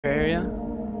area.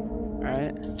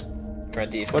 Alright. We're on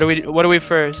defense. What are we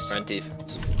first? We're on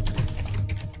defense.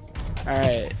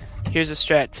 Alright. Here's a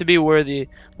strat. To be worthy,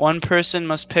 one person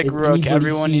must pick Rook.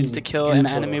 Everyone needs to kill an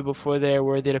enemy before they are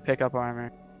worthy to pick up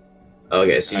armor.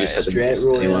 Okay, so you just have to strat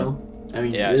roll now. I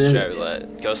mean, Yeah, strat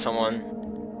roulette. Go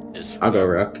someone. I'll go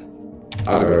Rook.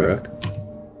 I'll go Rook.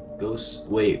 Ghost.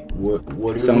 Wait, what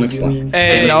are Someone we explain. doing?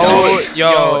 Hey, no,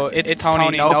 yo, it's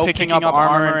Tony. No picking up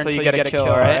armor until you get a kill,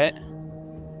 alright?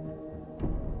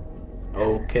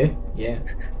 Okay, yeah.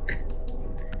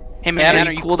 Hey man,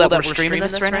 are you cool that we're streaming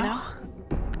this right now?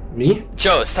 Me?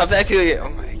 Joe, stop acting like it. Oh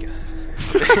my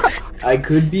god. I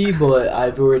could be, but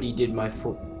I've already did my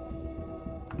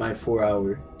 4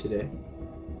 hour today.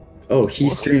 Oh, he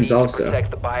streams also.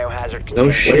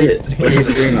 No shit. What do you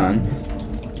stream on?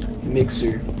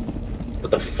 Mixer.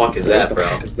 What the fuck is that, bro?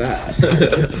 What is that?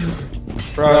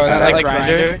 Bro, is that like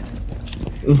Grindr?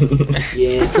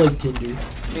 Yeah, it's like Tinder.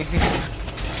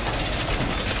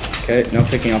 Okay, no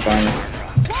picking up armor.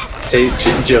 Say,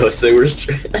 Joe, say we're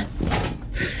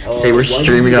say we're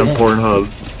streaming on Pornhub.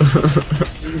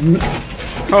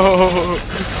 Oh.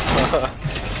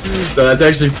 No, that's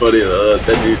actually funny though.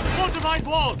 That'd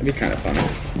That'd be kind of funny.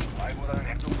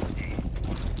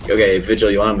 be... Okay,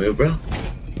 Vigil, you wanna move, bro?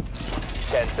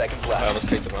 10 seconds left. I almost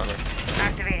picked up armor.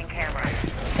 Activating camera.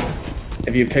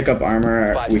 If you pick up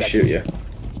armor, we shoot you.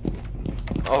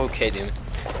 Oh, okay, dude.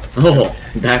 Oh,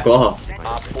 back off.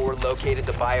 Op 4 located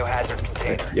the biohazard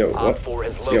container. Yo, Op what? 4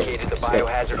 has located the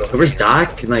biohazard container. Whoever's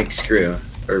Doc can like screw.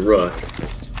 Or Rook.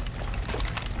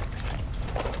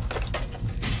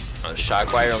 Oh,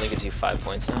 Shockwire only gives you 5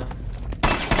 points now.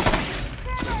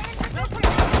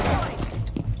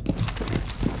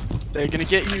 They're gonna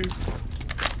get you.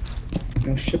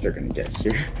 No shit, they're gonna get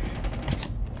here.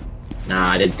 Nah,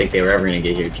 I didn't think they were ever gonna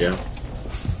get here, Joe.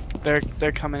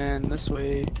 They're coming in this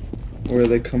way. Where are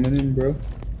they coming in, bro?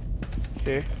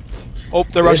 Here. Oh,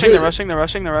 they're rushing.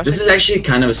 This is actually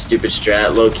kind of a stupid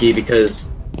strat, low-key,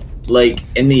 because, like,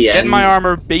 in the end... Get my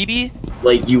armor, baby!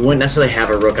 Like, you wouldn't necessarily have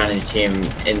a Rook on your team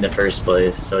in the first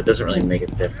place, so it doesn't really make a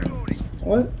difference.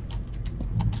 What?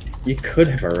 You could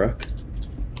have a Rook.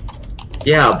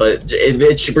 Yeah, but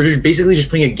we're basically just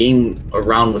playing a game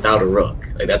around without a Rook.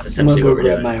 Like, that's I'm essentially gonna what go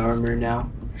we're grab doing. my armor now.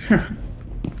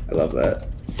 I love that.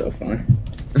 It's so funny.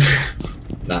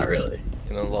 Not really.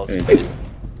 And then low. I mean, just-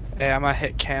 Hey, I'm gonna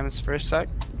hit cams for a sec.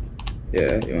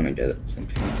 yeah, you wanna get some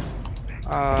pings.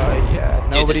 Yeah,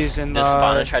 Dude, nobody's in this the...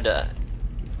 Bonner tried to...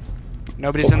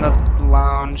 Nobody's in the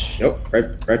lounge. Nope,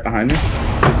 right behind me.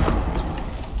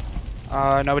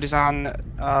 Nobody's on,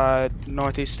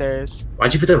 northeast stairs.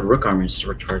 Why'd you put that Rook armor in such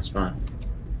a retarded spot?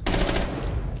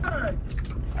 Alright.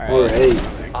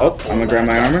 Oh, I'm gonna grab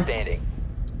my armor. Standing.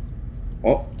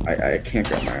 Oh, I can't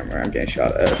grab my armor. I'm getting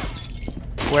shot at.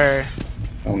 Where?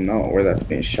 Oh no, where that's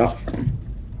being shot from.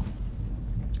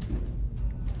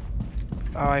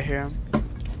 Oh, I hear him.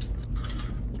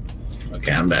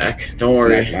 Okay, I'm back. Don't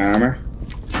worry. Snag my armor.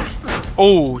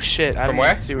 Oh, shit. I From didn't where?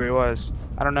 even see where he was.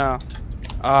 I don't know.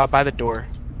 By the door.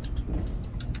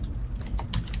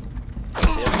 See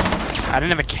him? I didn't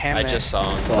have a cam I there. just saw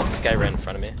him. Fuck. This guy ran in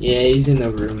front of me. Yeah, he's in the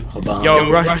room. Habana.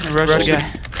 Yo, rush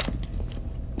guy.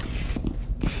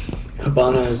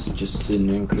 Habana's just sitting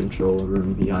in control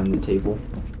room behind the table.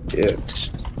 Yeah.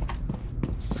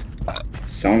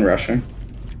 Someone rushing.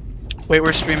 Wait,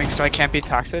 we're streaming, so I can't be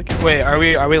toxic. Wait, are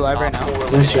we live right now?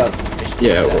 Nice job.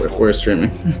 Yeah, we're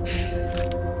streaming.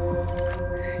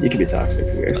 You could be toxic,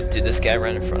 who cares? Dude, this guy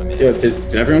ran in front of me. Yo,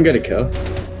 did everyone get a kill?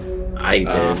 I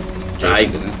did. I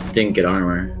didn't get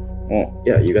armor. Well,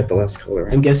 yeah, you got the last color.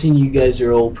 I'm guessing you guys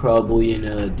are all probably in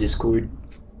a Discord.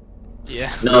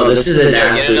 Yeah. No, this is an Get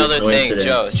absolute another thing,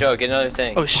 coincidence. Joe, get another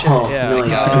thing. Oh shit, Oh, yeah.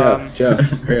 nice. Joe,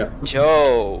 hurry up.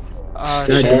 Joe!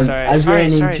 Shit, I've sorry, ran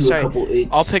sorry. into a couple eights.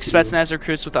 I'll pick too. Spetsnaz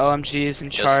recruits with LMGs in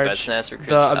Just charge. Spetsnaz recruits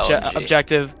The LMG.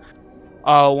 objective.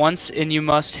 Once and you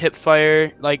must hip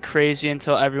fire like crazy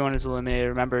until everyone is eliminated.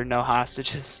 Remember, no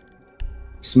hostages.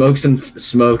 Smokes and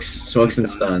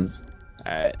stuns.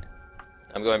 Alright.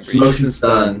 I'm going breach. Smokes and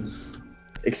stuns.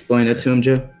 Explain it to him,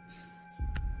 Joe.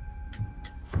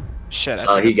 Shit,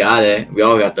 Oh, he got it. We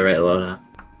all got the right loadout.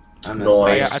 I No,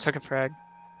 messed up. I- I took a frag.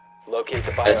 Locate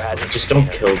the That's, biohazard just don't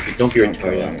container. kill. Don't be Don't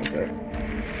kill retarded. them.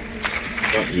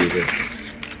 Don't use it.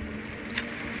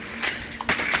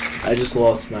 I just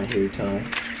lost my hair tie.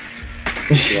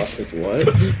 You lost his what?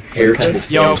 Hair Kind of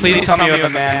Yo, sad. please tell me you have a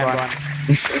man bun.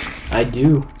 I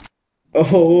do.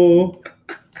 Oh.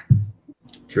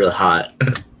 It's really hot.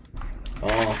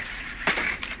 Oh.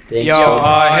 Thanks. Yo,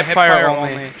 for- hip fire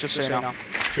only, just so you know.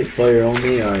 Hit fire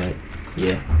only? Alright.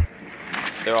 Yeah.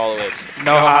 They're all the way.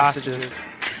 No hostages.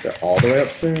 They're all the way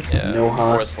upstairs? Yeah. No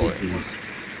fourth floor. hostages.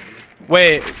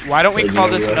 Wait, why don't we So call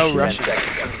no this no Russian.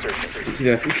 Russian?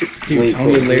 Yeah, dude, Wait,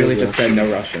 Tony wait, literally wait, just said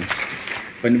no Russian.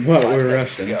 But what, we're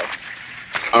Russian.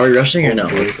 Are we rushing or no?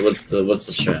 Okay. What's the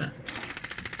strat?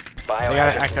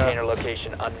 Biohazard echo. container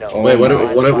location unknown. Oh Wait,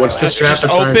 my what's the Biohazard- strap Just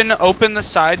besides? open the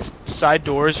side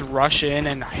doors, rush in,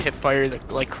 and hip fire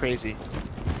like crazy.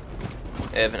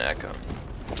 I have an echo.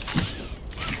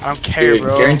 I don't care, Dude,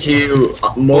 bro. guarantee you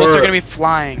Bullets more are gonna be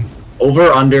flying. over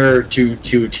under two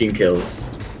team kills.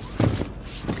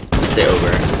 Say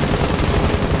over.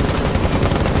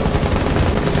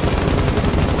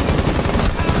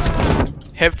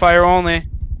 Hip fire only.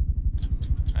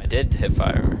 I did hip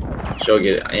fire. Show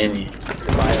get it, Andy.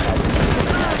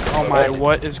 Oh my,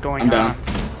 what is going I'm down. on?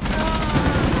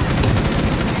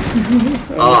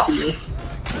 I wanna Oh. see this.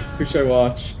 Who should I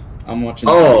watch? I'm watching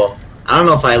Oh, I don't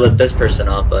know if I lit this person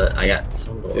off, but I got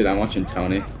some. Tony. Dude, I'm watching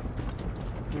Tony.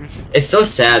 It's so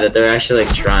sad that they're actually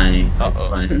like trying. That's Uh-oh.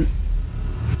 fine.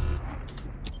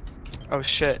 Oh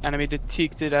shit, enemy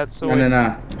detected at so.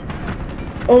 No.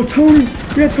 Oh, Tony!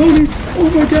 Yeah, Tony! Oh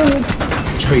my god!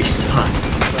 Joe, you suck.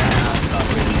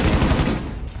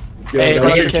 Hey, Tony,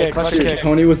 clutch your kick, clutch your dude, kick.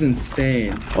 Tony was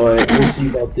insane. Alright, we'll see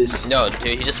about this. No,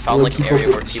 dude, he just found We'll like an keep up area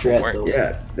with where the people strat, weren't. though.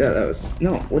 Yeah, that was.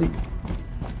 No, what do you.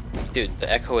 Dude, the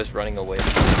echo is running away.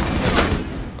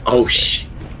 Oh sh.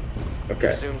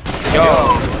 Okay. Yo,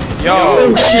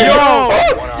 Oh, shit.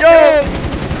 yo.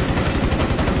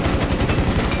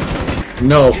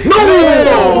 No.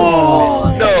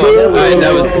 Oh, No! That Alright,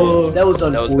 that was was, that was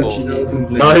That was bold. unfortunate. That was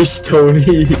insane. Nice,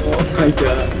 Tony. Oh my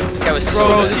god. That guy was so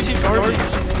Bro, good. this is garbage.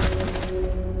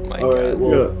 Oh my Alright, god.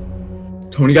 well,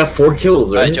 Tony got 4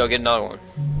 kills, right? Alright, Joe, get another one.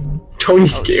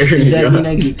 Tony's scared. does that mean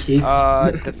I get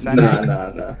kicked? Defending.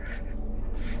 Nah.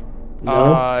 No?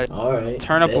 Alright.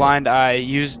 Turn a bet. blind eye.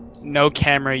 Use no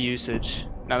camera usage.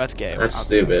 No, that's gay. That's I'll-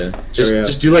 stupid. Just Yeah.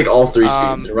 just do like all 3 speeds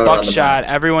and run around the buckshot.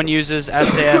 map. Everyone uses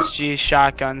SASG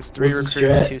shotguns. 3 What's the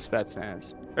recruits, strat? 2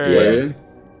 spetsnaz. Yeah. Wait.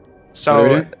 So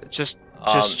What are we just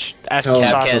Um, S tell-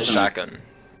 Cap can sausage. shotgun.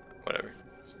 Whatever.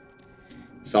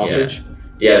 Sausage?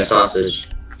 Yeah, sausage.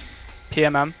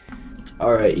 PMM.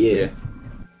 Alright, yeah.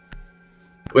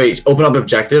 Wait, open up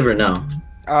objective or no?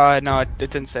 No, it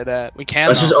didn't say that. We can.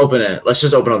 Let's though. just open it. Let's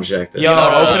just open objective. Yo,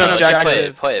 open Just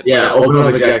objective. Play it. Yeah, open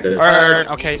up objective.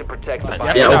 Okay. To protect the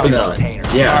Yes, Yeah, or no? open it up. container.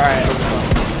 Yeah. Alright.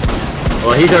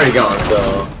 Well, he's already gone, so.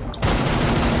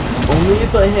 Only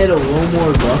if I had a little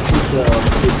more luck with the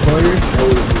fire, that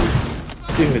would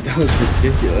have Dude, that was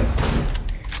ridiculous.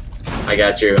 I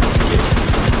got you.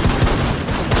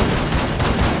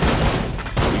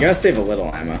 You gotta save a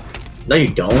little ammo. No, you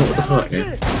don't. What the fuck,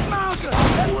 man? The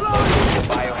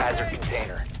biohazard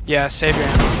container. Yeah, save your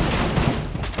ammo.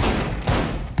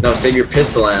 No, save your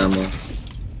pistol ammo.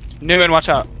 Newman, watch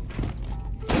out.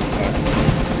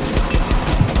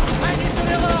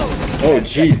 Oh,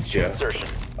 jeez, Joe. Insertion.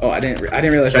 Oh, I didn't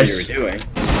realize what you were doing.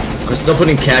 I'm still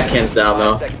putting cap cans down 5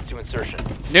 though. seconds to insertion.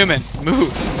 Newman,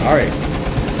 move. All right.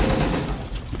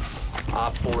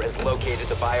 Op 4 has located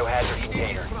the biohazard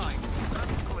container.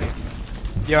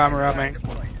 Yo, I'm roaming.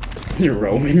 You're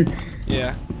roaming.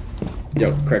 Yeah.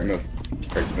 Yo, Craig, move.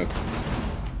 Craig, move.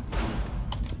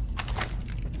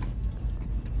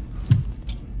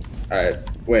 All right.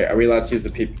 Wait, are we allowed to use the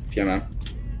PMO?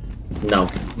 No.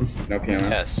 No PMO.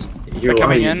 Yes. You're They're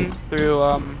coming lying. in through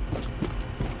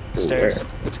stairs. where?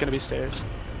 It's gonna be stairs.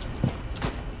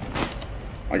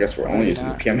 I guess we're only using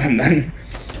the not. PMM then.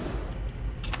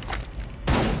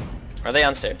 Are they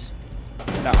on stairs?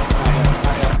 No,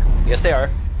 not yet. Yes, they are.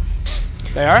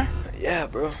 They are? Yeah,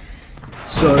 bro.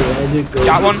 Sorry, I had to go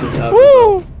Got get one. some Taco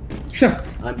Woo! Bell.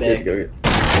 I'm Yeah, back. go get.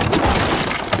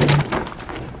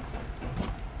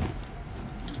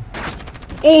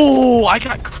 Oh, I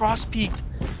got cross peeked.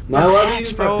 Am I allowed to Relax,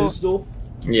 use my bro. pistol?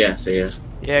 Yeah, so yeah.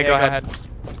 Yeah, go ahead.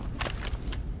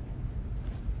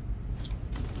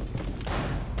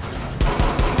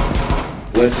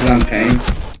 Blitz is on ping.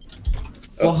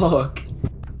 Fuck.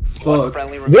 Fuck.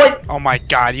 Friendly What? Oh my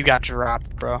god, you got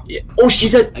dropped, bro. Yeah. Oh,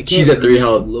 she's at I she's can't at 3 breathe,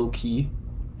 health. Low key.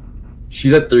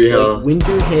 She's at 3 Like, health.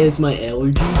 winter has my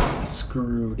allergies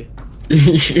screwed.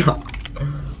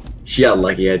 She got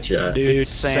lucky headshot. Dude,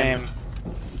 same.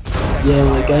 Yeah,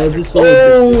 like I have this Oh!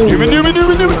 little. Newman.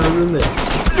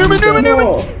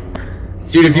 No!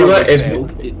 Dude, if you let if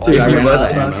Smoke, it Dude, I if you ran let out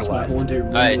of knocks ammo. my whole entire room.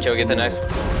 Alright, Joe, get the next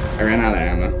one. I ran out of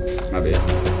ammo. My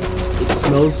bad. It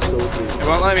smells so good. It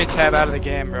won't let me tab out of the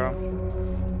game, bro.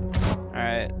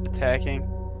 Alright, attacking.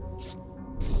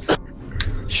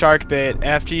 Shark bait.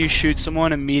 After you shoot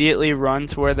someone, immediately run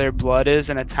to where their blood is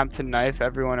and attempt to knife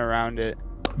everyone around it.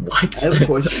 What? I have a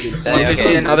question. Once you okay.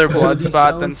 see another blood Sound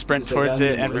spot, then is sprint like towards I'm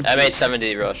it and in I made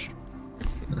 70 rush.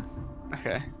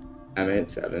 Okay. I made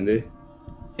 70.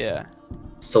 Yeah.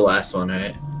 It's the last one,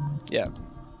 right? Yeah.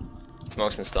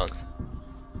 Smokes and stuns.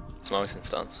 Smokes and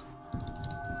stuns.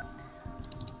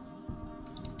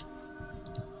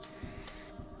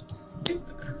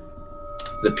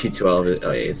 The P12.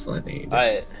 Oh yeah, it's the only thing you do.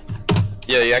 Alright.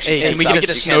 Yeah, you actually Hey, can't can we stop, get a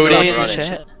you snow can't day in stop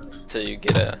the running chat? till you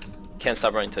get a. Can't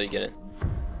stop running till you get it.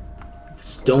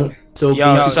 Don't. So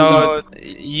Yo, basically- so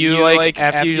you like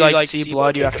after you like see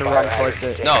blood, you have to run towards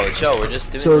it. No, Joe, we're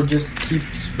just doing. So just keep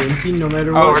sprinting no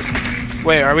matter Oh, what.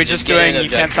 wait, are we just get doing? an You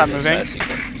can't stop objective moving. as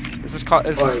fast as you can. Is this called?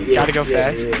 Is this Yeah, gotta go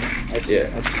fast? Yeah. I see. Yeah.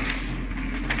 I see.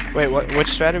 Wait, what? Which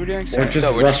strat are we doing? Or Sorry. just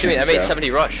No, we're just rushing, doing. I made Joe. 70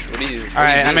 rush. What do you? All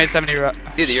right, I made 70.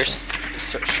 Dude, your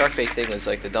shark bait thing was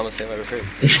like the dumbest thing I've ever heard.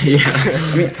 Yeah.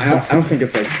 I mean, I don't think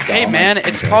it's like. Hey dumb, man, I just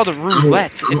it's think, called a I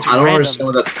roulette. don't, It's I don't understand random.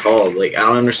 what that's called. Like, I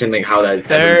don't understand like how that.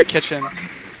 Their kitchen.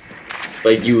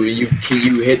 Like you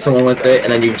hit someone with it,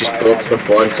 and then you just go up to the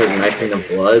blood and start knifing the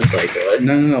blood. Like what?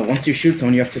 No. Once you shoot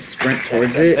someone, you have to sprint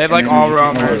towards it. They have and like then all you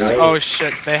can go roamers. right. Oh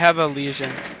shit, they have a legion.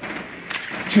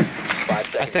 5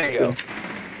 seconds I think. to go.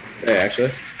 Hey,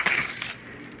 actually.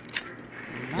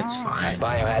 It's fine.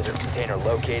 Biohazard container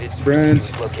located. Sprint.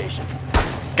 Use location.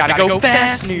 Gotta go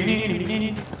fast.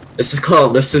 This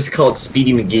is called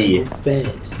Speedy McGee.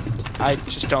 Fast. I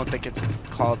just don't think it's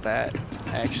called that,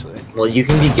 actually. Well, you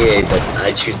can be gay, but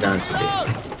I choose not to be.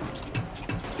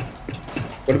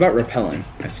 What about repelling?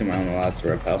 I assume I'm allowed to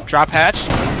repel. Drop hatch.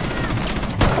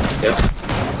 Yep.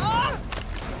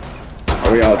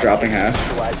 Are we all dropping hash?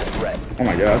 Neutralize the threat. Oh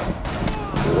my god.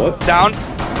 What? Down.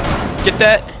 Get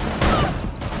that.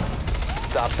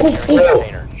 Stop securing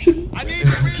the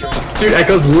container. Dude,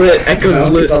 Echo's lit. Echo's No,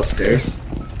 lit. he's upstairs.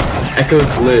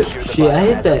 Echo's lit. Secure the Shit, I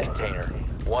hit biohazard that. container.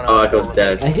 One Oh, op Echo's four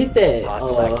dead. I hit that.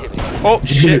 Hostile activity. Oh The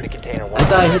shit. container I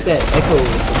thought I hit that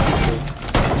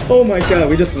echo. Oh my god,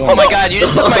 we just won. Oh my god, you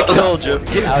just took my kill, Joe.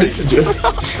 Get out of here.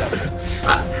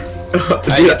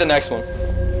 I get the next one.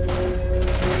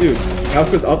 Dude,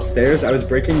 Alf was upstairs. I was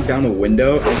breaking down a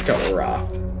window and just got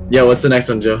rocked. Yo, what's the next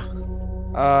one, Joe?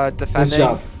 Nice Defending.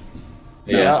 job.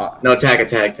 Yeah. No, attack.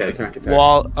 Attack.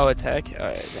 Wall. Oh, attack.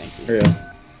 Alright, thank you.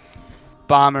 Yeah.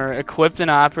 Bomber. Equipped an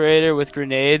operator with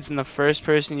grenades, and the first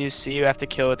person you see, you have to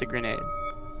kill with a grenade.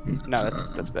 No,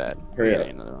 that's bad. Hurry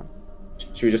Getting up. another one.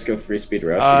 Should we just go 3-speed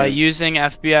rush? again? Using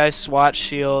FBI SWAT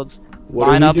shields. What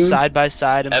are Line we up doing? side by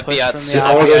side and push FBI from Dude, the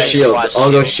all go Yeah, opposite. shield. SWAT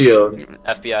All go shield.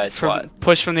 FBI SWAT.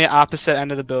 Push from the opposite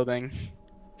end of the building.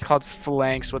 It's called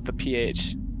flanks with the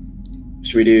PH.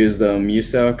 Should we use the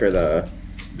Musoc or the?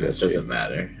 It doesn't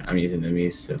matter. I'm using the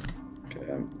muse, so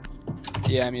Okay,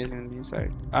 Yeah, I'm using the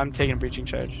music. I'm taking a breaching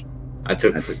charge. I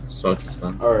took smokes and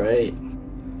stuns. Alright.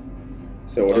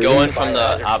 So what are we Going doing? from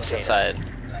the opposite side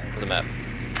of the map.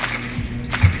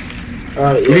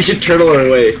 Alright, We should turtle our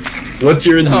way. Once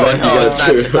you're in the No, map, you no, it's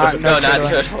gotta not. turtle. No, No, not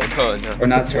turtle. turtle. No, no. We're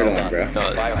not turtling, bro. No,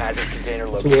 Biohazard container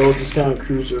so located. we'll just kind of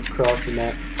cruise across the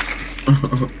map.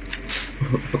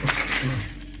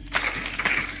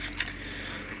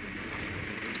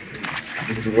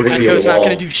 We're gonna be a Echo's not wall.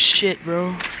 gonna do shit,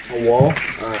 bro. A wall?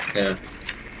 Alright. Yeah.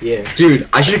 Yeah. Dude,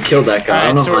 I should have killed that guy. I don't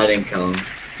Alright, know so why I didn't kill him.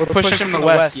 We're pushing from the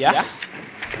west, yeah?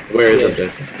 Where is Yeah. it?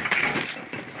 Dude?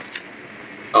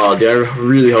 Oh, dude, I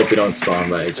really hope we don't spawn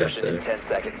by Insertion in objective. 10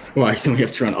 seconds. Why? So we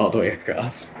have to run all the way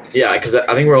across. Yeah, because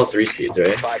I think we're all 3 speeds,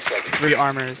 right? 5 seconds. 3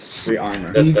 armors. 3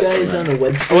 armor. Are you That's guys fine. on a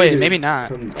website? Oh wait, or maybe not.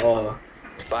 From,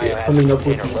 Biohazard coming up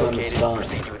with container these on the located. spot.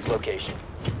 Proceed to its location.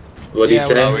 What do you Yeah,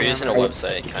 say? Oh, we're using a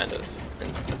website, kind of.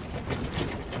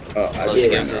 Oh, Unless I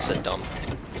it Yeah. gives us a dump.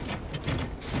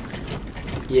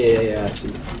 Yeah, I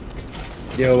see.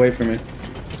 Get away from me.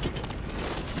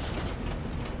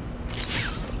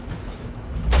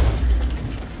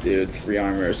 Dude, 3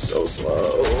 armor is so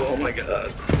slow. Oh my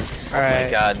god. Oh my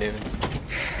Alright. god, dude.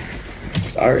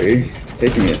 Sorry. It's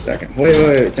taking me a second.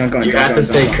 Wait. Don't go in. You don't have go to in,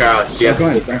 stay don't go in. crouched. You have to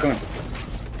Don't stay go in.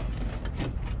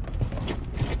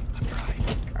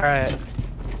 Alright.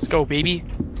 Let's go, baby.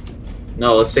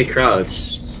 No, let's stay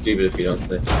crouched. It's stupid if you don't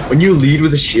stay. When you lead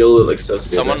with a shield, it looks so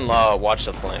stupid. Someone watch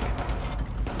the flank.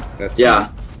 That's Yeah.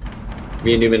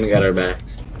 Me and Newman got our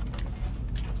backs.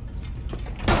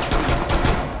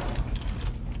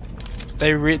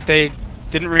 They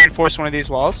didn't reinforce one of these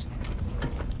walls.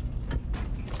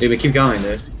 Newman, keep going,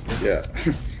 dude. Yeah.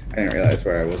 I didn't realize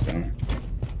where I was going.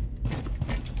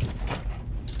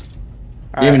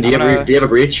 Newman, do you Alright, have a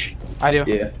breach? I do.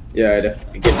 Yeah, I do.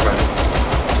 Get in front.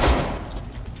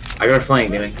 I got a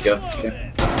flank, Newman. Go.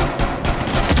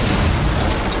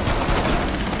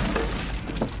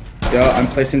 Yo, I'm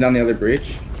placing down the other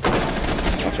breach.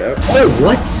 Oh Watch out. Oh,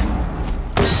 what?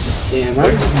 Damn,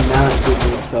 I'm just not good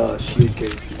with shield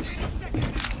characters.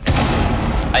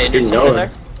 I injured Didn't someone know.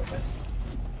 there.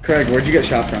 Craig, where'd you get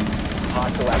shot from?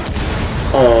 Hostile activity.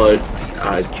 Oh,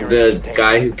 the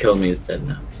guy who killed me is dead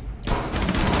now.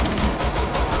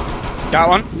 Got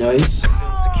one. Nice.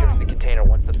 Securing the container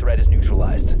once the threat is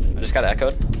neutralized. I just got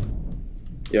echoed.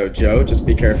 Yo, Joe, just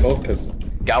be careful, because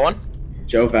Got one.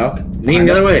 Joe Valk. Lean behind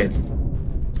the other us. way.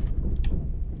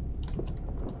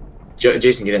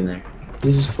 Jason, get in there.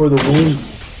 This is for the win.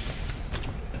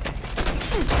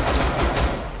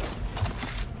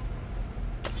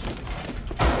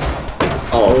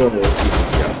 Oh,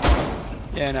 Jesus,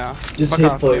 Joe. Yeah, no. Just Fuck hit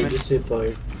off, fire. David. Just hit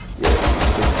fire.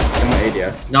 Just don't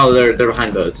ADS. no, they're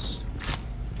behind boats.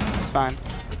 It's fine.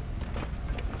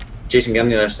 Jason, get on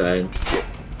the other side.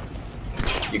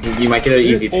 You might get an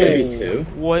easy It's pick.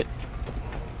 2v2. What?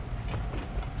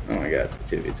 Oh my god, it's a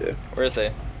 2v2. Where is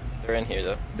they? They're in here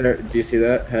though. There, do you see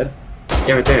that head?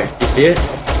 Yeah, right there. You see it?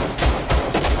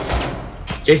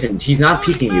 Jason, he's not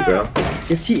peeking you, bro.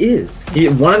 Yes, he is.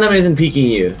 One of them isn't peeking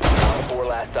you. 4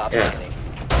 last stop Yeah. standing.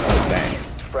 Oh, dang.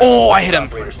 Oh, I hit him.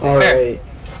 Operator standing.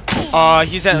 Alright.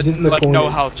 He's at He's in the like no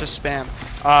corner. health, just spam.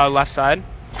 Left side.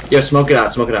 Yo, smoke it out,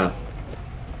 smoke it out.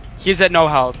 He's at no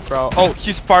health, bro. Oh,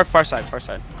 he's far side.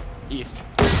 East.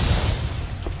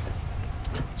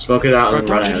 Smoke it out Bro, and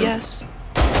run don't at him. ADS.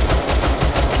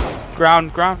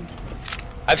 Ground. I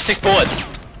have 6 bullets.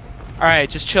 Alright,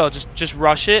 just chill. Just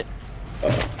rush it.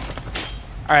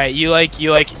 Alright, you like.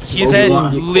 He's Smoke at it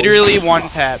out. literally one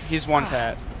tap. He's one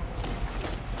tap.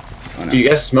 Oh, no. Dude, you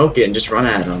guys smoke it and just run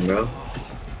at him, bro.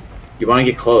 You want to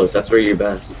get close. That's where you're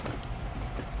best.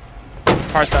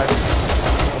 Far side.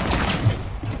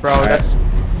 Bro, Alright. that's.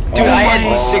 Dude, I had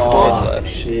my- 6 bullets Oh, left.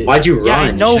 shit. Why'd you run? Yeah, I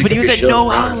You know, should've but he kept was your at shield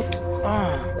no and run. health.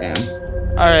 Oh. Damn.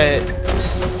 Alright.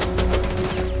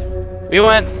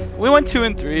 We went 2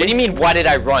 and 3. What do you mean? Why did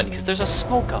I run? Because there's a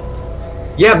smoke up.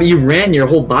 Yeah, but you ran. Your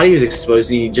whole body was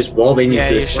exposed, and you just wallbanged Yeah,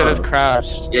 through you the should have smoke.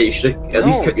 crouched. Yeah, you should have at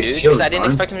least kept your dude, shield because I didn't on.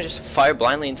 expect him to just fire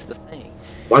blindly into the thing.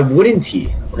 Why wouldn't he?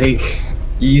 Like,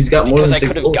 he's got more Because than I 6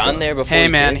 could have bullets gone left. there before. Hey he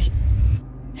man. did.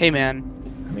 Hey man.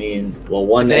 I mean, well,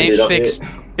 one If it ended ain't up. fixed, if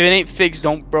it ain't fixed,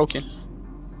 don't broken.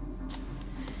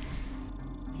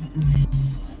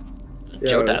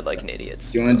 Joe Yo, died like an idiot.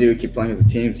 Do you want to keep playing as a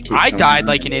team? Just keep I coming died in.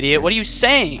 like an idiot. What are you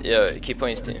saying? Yo, keep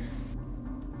playing his team.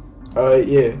 Alright,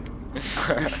 yeah.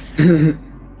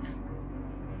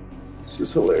 This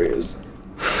is hilarious.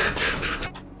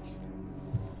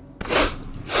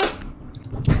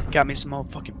 Got me some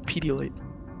old fucking Pedialyte.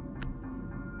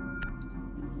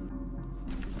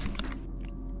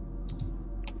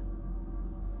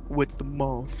 With the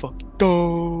motherfucking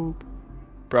dope.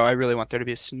 Bro, I really want there to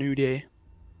be a snoo day.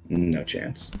 No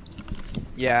chance.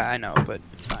 Yeah, I know, but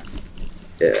it's fine.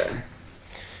 Yeah.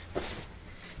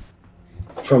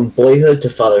 From boyhood to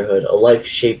fatherhood, a life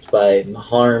shaped by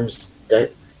Maharm's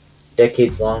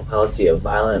decades-long policy of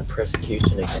violent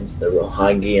persecution against the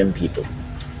Rohingya people.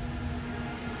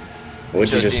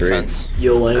 What'd you Joe just read? defense.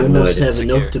 Yo, I I almost know, have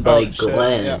secure. enough to buy Oh, shit,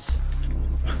 glands.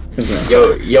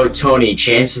 Yo, Tony,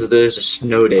 chances there's a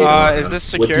snow day. tomorrow. Is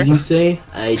this What secure? did you say?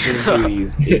 I didn't hear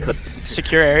you. It cut-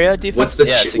 Secure area defense? What's the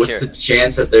Yeah, what's secure. the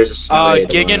chance that there's a snow day?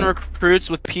 Gigan tomorrow? recruits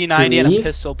with P90 and me? a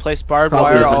pistol. Place barbed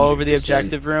Probably wire all over the 100%.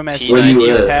 objective room as P90 soon as the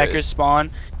live. attackers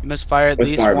spawn. You must fire at With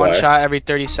least barbed one wire. shot every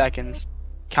 30 seconds.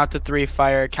 Count to 3,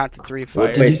 fire. Count to 3, fire.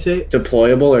 What did you say?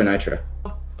 Deployable or nitro?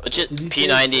 Legit Did you say-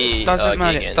 P90 Doesn't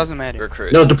matter. Gigan Doesn't matter.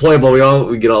 recruit. No, deployable.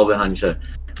 We get all behind each other.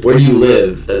 Where do you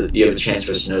live that you have a chance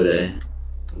for a snow day?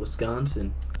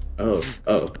 Wisconsin. Oh.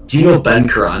 Do you know Ben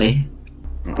Karani?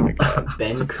 Oh my god.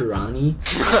 Ben Karani?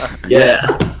 Yeah.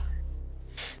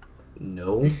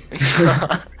 No.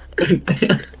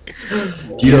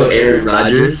 Do you know Aaron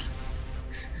Rodgers?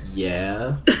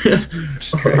 Yeah.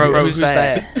 Bro, who's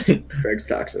that? Craig's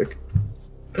toxic.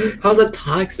 How's that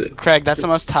toxic? Craig, that's the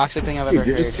most toxic thing I've ever Dude,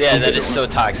 you're heard. just- Yeah, that is so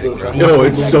toxic, bro. No,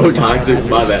 it's so toxic.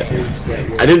 My bad.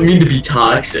 I didn't mean to be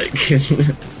toxic.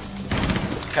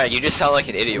 God, you just sound like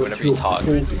an idiot whenever you talk.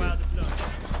 Yo, I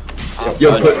put-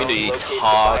 don't mean to Locate the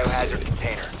talk. biohazard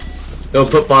container. No,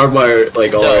 put barbed wire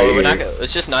like all No, right we're not here. gonna.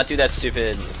 Let's just not do that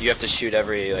stupid. You have to shoot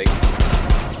every like,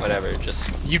 whatever. Just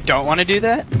You don't want to do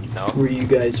that? no. Where are you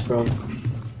guys from?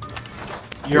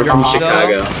 You're We're from wrong,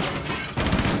 Chicago.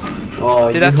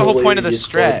 Oh, Dude, that's the you're whole point of the hilarious,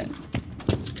 strat.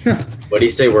 buddy. What do you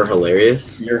say? We're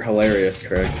hilarious. You're hilarious,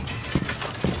 Craig.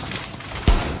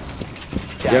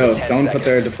 Down Yo, to 10 someone put seconds.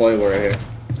 their deployable right here.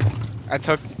 I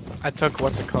took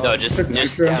what's it called? No, just Took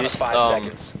nitro. Down to just 5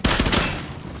 seconds.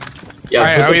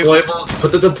 Yeah, Alright,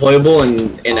 put the deployable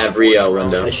in every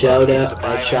window. I shout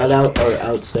out our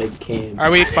outside cam. Are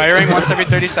we firing once every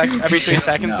 30 seconds? Every 3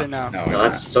 seconds or no? No, No,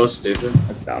 that's so stupid.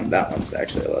 that's dumb. That one's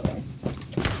actually a little dumb.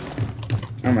 I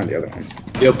don't remember the other ones.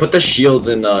 Yo, put the shields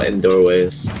in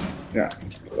doorways. Yeah,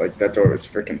 like that door was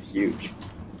freaking huge.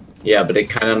 Yeah, but it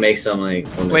kind of makes them like.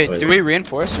 Wait, do we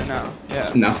reinforce or no?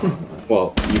 Yeah. No,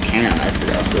 well you can. I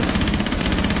forgot to.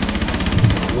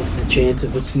 What's the chance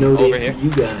of a snow Over day here. for you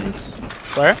guys?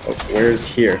 Where? Oh, where's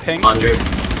here? Ping. 100.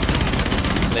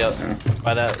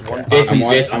 By that one. Jason,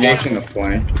 I'm watching the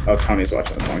flank. Oh, Tony's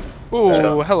watching the flank.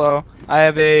 Ooh, hello. I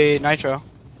have a nitro.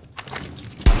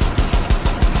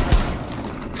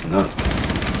 No.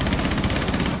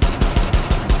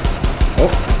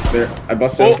 Oh, there! I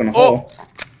busted open a hole.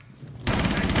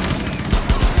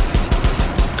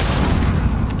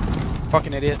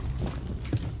 Fucking idiot.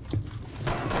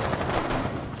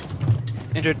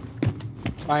 Injured.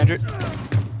 My injured.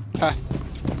 Ha,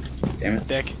 Damn it!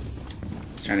 dick.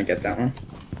 I was trying to get that one.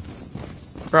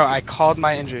 Bro, I called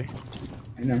my injury.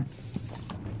 I know.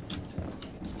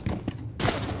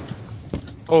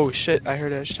 Oh shit, I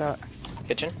heard a shot.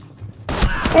 Kitchen.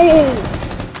 Oh!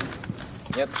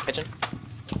 Yep, kitchen.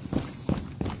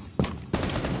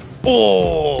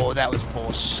 Oh, that was You in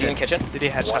bullshit. kitchen? Did he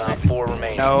One headshot op me? 4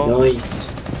 remaining. No.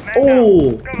 Nice.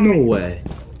 Oh, no way.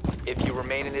 If you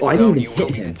remain in this Oh, I didn't zone, even you will hit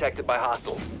be him. detected by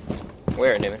hostiles.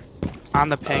 Where, Newman? On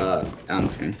the ping. On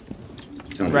the ping.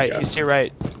 Tony's Right, got he's it. to your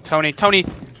right. Tony,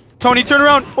 turn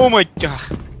around! Oh my god.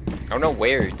 I don't know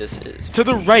where this is. To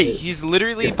the right, he's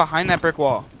literally behind that brick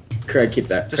wall. Craig, keep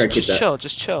that. Just, Craig, keep just that. chill,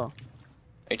 just chill.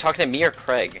 Are you talking to me or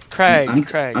Craig? Craig, I'm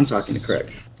Craig. talking to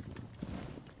Craig.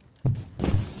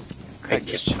 Craig,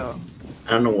 just chill.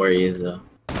 I don't know where he is though.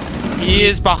 He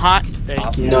is behind. There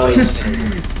you go. Nice.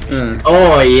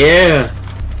 Oh yeah.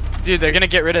 Dude, they're gonna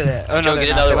get rid of that. Oh no, Joe, they're get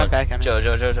not. another They one. went back on me.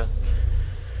 Joe.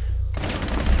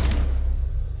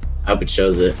 I hope it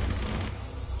shows it.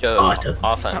 Joe, Oh, it doesn't.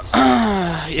 offense.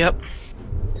 Yep.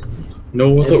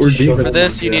 No, I thought we were Show For me.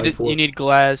 this, you Yeah, need you need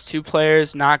Glaz. 2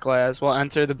 players, not Glaz, will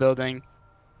enter the building.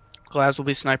 Glaz will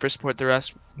be sniper support. The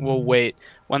rest will wait.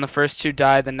 When the first 2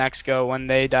 die, the next go. When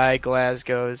they die, Glaz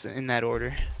goes in that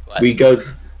order. We go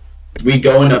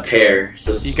in a pair.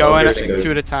 So You go in smokers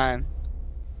 2 at a time.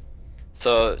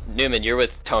 So Newman, you're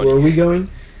with Where are Tony. we going?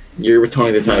 You're with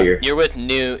Tony the Tiger. You're with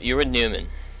Newman.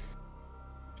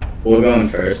 We'll go in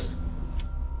first.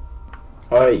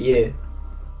 Alright, yeah.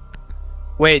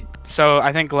 Wait, so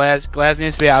I think Glaz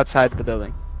needs to be outside the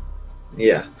building.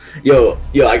 Yeah. Yo,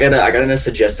 I got a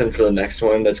suggestion for the next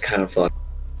one that's kind of fun.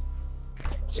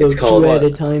 So It's 2 called at what?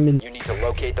 a time and You need to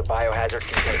locate the biohazard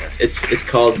container. It's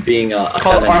called being a It's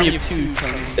called feminist. Army of 2,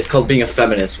 Tony. It's called being a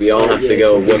feminist. We all have to yeah,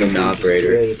 go so women basically just 2 at a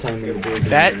operators. time in the building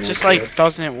That and just that's like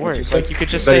doesn't work. you Like say? you could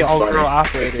just But say it's all funny. girl It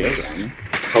operators. feels funny.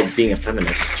 It's called being a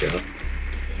feminist, Joe.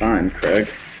 Fine,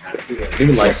 Craig.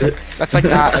 Newman likes it. That's like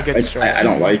not a good strat. I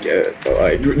don't like it, but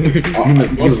like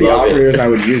Newman, most of the you love it. operators I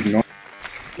would use normal.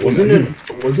 Wasn't an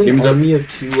Newman's up. army of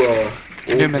 2 old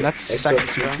Newman, that's Xbox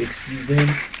sexist, bro. 360s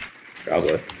then?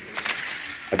 Probably.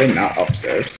 I think not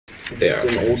upstairs. They Just are.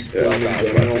 an old Yeah, gun in I was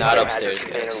about to general? say. Not Biohazard upstairs,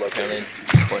 container guys. located.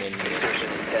 Pointing. Insertion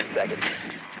in 10 seconds.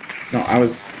 No, I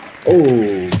was.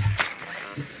 Oh.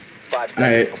 5 seconds.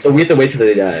 Alright. So we have to wait till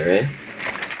they die, right?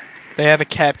 They have a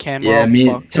cap cam. Yeah, well, me,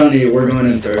 fuck. Tony, we're going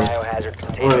in first. Biohazard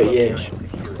container Alright, yeah. location.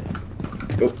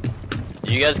 Let's go.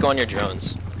 You guys go on your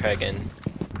drones, Craig, and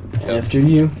After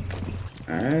you.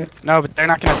 Alright, No, but they're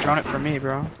not gonna drone it for me,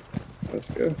 bro. that's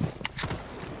good.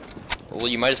 well,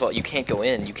 you might as well. You can't go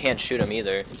in. You can't shoot them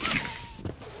either.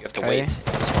 You have to Okay. wait.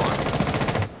 And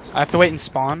spawn. I have to wait and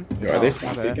spawn. Yo, are No, they my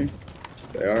spawn bad. peeking?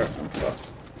 They are? I'm fucked.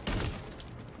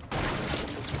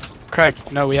 Craig,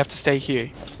 no, we have to stay here.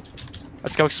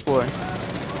 Let's go explore.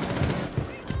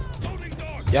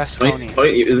 Yes, Tony.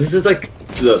 Tony, this is like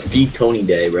the feed Tony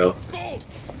day, bro.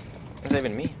 What does that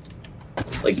even mean?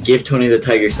 Like, give Tony the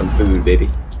Tiger some food, baby.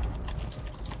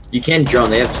 You can't drone,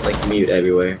 they have like mute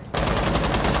everywhere.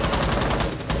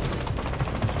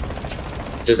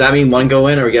 Does that mean one go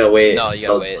in or we gotta wait? No, you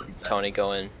until- gotta wait. Tony,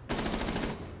 go in.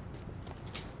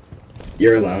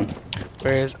 You're alone.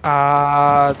 Where's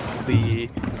Ali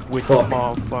with the Fuck.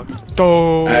 motherfucker?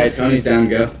 Oh. Alright, Tony's down,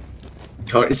 go.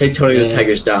 Say Tony the Yeah.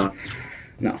 Tiger's down.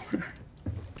 No.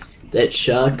 That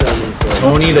shotgun is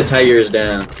Tony the Tiger is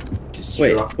down.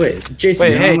 Wait, wait. Jason,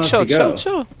 Wait, you're hey, not chill, allowed to go.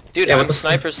 chill. Dude, Yeah, what I'm the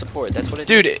sniper support. That's what it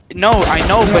is. Dude, no, I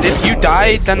know, but if you that's not die, what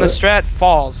it is. then the What? strat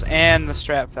falls, and the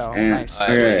strat fell. And- Nice.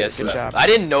 Alright, Alright, yes, good job. I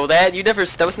didn't know that. You never.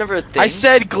 That was never a thing. I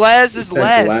said Glaz is said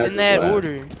last Glaz in is that last.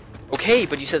 order. Okay,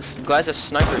 but you said Glaz has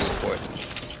sniper support.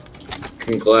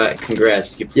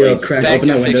 Congrats. You Yo, played. Craig, Back open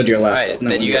that window to fiction. your left. Alright, Open that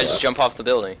then window you to guys your left. jump off the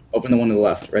building. Open the one to the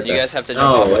left, right You there. guys have to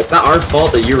jump off. No, it's not our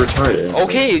fault that you're retarded.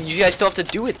 Okay, you guys still have to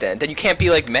do it then. Then you can't be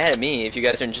like mad at me if you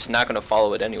guys are just not gonna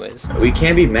follow it anyways. We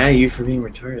can't be mad at you for being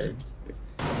retarded.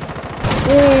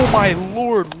 Oh my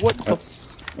lord, what the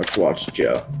Let's watch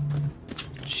Joe.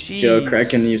 jeez. Joe, Craig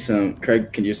can use some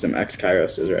X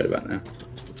Kairos right about now.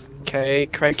 Okay,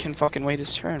 Craig can fucking wait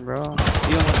his turn, bro. I'm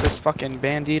dealing with this fucking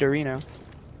bandit arena.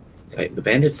 Like, the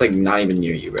bandit's like not even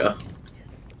near you, bro.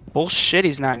 Bullshit,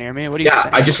 he's not near me. What are you Yeah,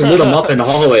 saying? I just lit him up in the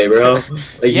hallway, bro. Like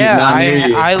he's Yeah, not near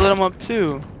you. I lit him up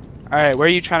too. Alright, where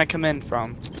are you trying to come in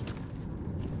from?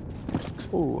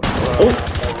 Ooh, hello.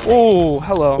 Oh,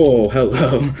 hello. Oh,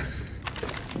 hello.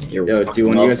 You're Yo, do fucking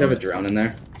one of you guys have welcome. a drone in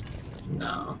there?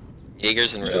 No.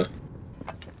 Jaeger's in red.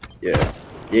 Yeah.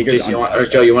 Jaeger's Jason,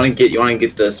 untouched. Joe, you want to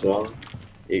get this wall?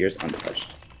 Jaeger's untouched.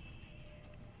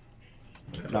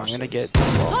 No, I'm gonna get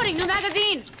this wall. Loading new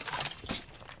magazine!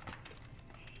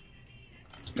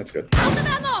 That's good. Out of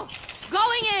ammo!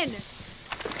 Going in!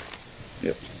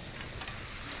 Yep.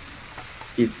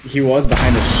 He was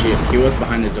behind the shield. He was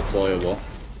behind the deployable.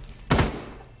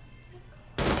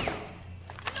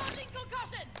 Loading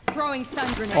concussion! Throwing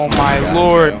stun grenade. Oh my God,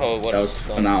 lord. Joe. Oh, what That a was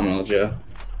scum. phenomenal, Joe.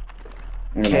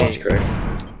 I'm gonna Okay. watch Craig.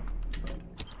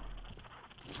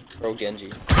 Bro, Genji.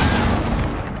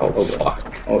 Oh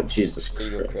fuck. Oh Jesus There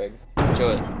you go, Christ. Craig. Show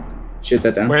it. Shoot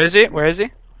that down. Where is he? Where is he?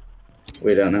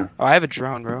 We don't know. Oh, I have a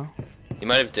drone, bro. You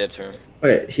might have dipped her.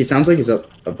 Okay, he sounds like he's up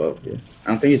above you. I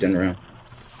don't think he's in room.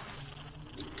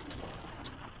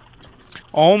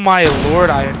 Oh my lord,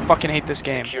 I fucking hate this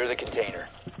game. Secure the container.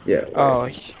 Yeah. Oh,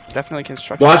 definitely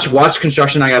construction. Watch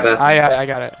construction. I got bathroom. I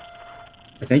got it.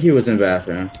 I think he was in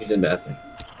bathroom. He's in bathroom.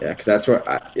 Yeah, cause that's where.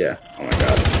 Yeah. Oh my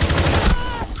god.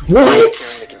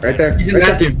 What? Right there. He's in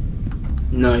right there. bathroom.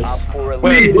 Nice.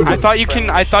 Wait, I thought you can.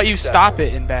 I thought you stop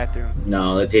it in bathroom.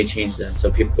 No, that they changed that, so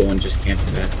people go and just camp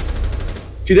in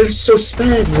bathroom. Dude, they're so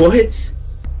sped. What?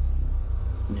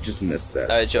 You just missed that.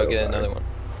 Alright, Joe, so get hard. another one.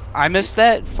 I missed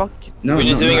that. Fuck. No,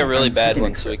 We're no, doing no, a really I'm bad kidding,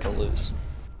 one so we Craig. can lose.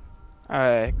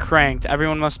 Alright, cranked.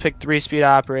 Everyone must pick 3-speed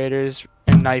operators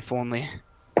and knife only.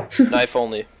 Knife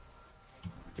only.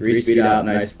 3-speed out,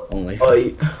 nice only. Oh,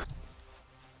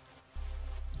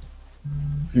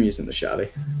 I'm using the shotty.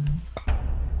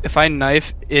 If I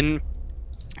knife in,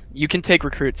 you can take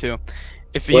recruit too.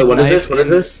 If you Wait, what is knife this? What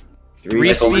is in this?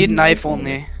 3-speed knife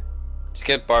only. Just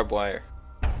get barbed wire.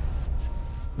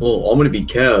 Well, I'm gonna be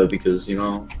Kev because you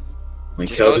know, my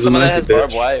Just go with someone that has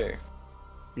barbed bitch. wire.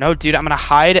 No, dude, I'm gonna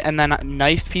hide and then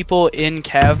knife people in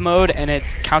cav mode, and it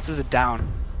counts as a down.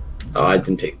 Oh, I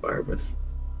didn't take barbers.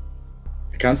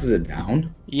 It counts as a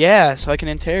down? Yeah, so I can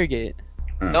interrogate.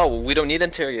 No, we don't need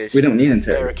interrogation. We don't need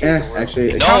interrogation.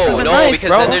 Actually, it counts as No, a no, knife, because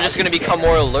bro. then they're just gonna become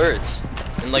more alert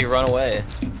and like run away.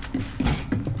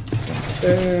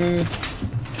 there.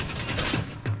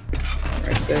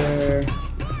 Right there.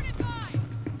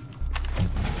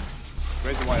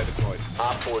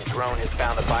 Op 4 drone has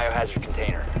found the biohazard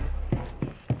container.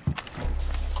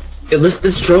 Yeah,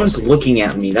 this drone's looking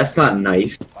at me. That's not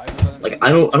nice. Like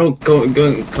I don't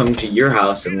come to your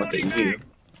house and look at you.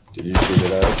 Did you shoot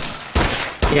it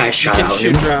out? Yeah, I You shot can out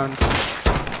shoot him. drones.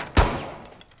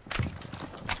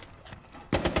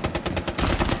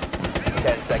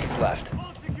 10 seconds left.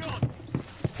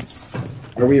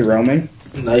 Are we roaming?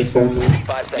 nice only. 5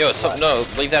 seconds Yo, so left. no,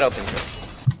 leave that open.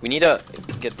 We need to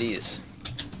get these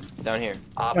down here.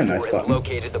 Op my 4 knife has button.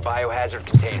 located the biohazard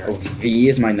container. Oh, V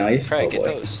is my knife. Craig, oh, get boy.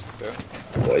 those, bro.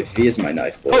 Boy, V is my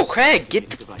knife, boys. Oh, Craig, get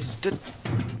the.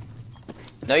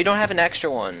 No, you don't have an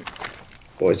extra one.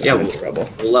 Boys, Yeah, I'm in well- trouble.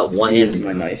 We'll let one V is in.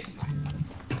 my knife.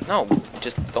 No,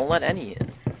 just don't let any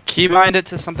in. Keybind it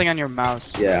to something on your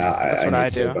mouse. Yeah, That's what I I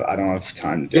need to, do. but I don't have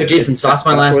time to do Yo, it. Jason, sauce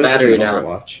my That's last what it is battery in now.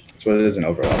 Overwatch. That's what it is in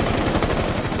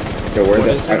Overwatch. Yo, where What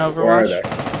the is in where are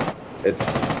Overwatch? they?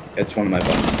 It's one of my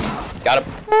buttons. Got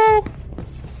him.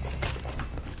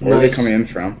 Where are they Nice. coming in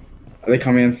from? Are they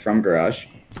coming in from garage?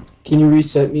 Can you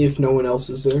reset me if no one else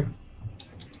is there?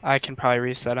 I can probably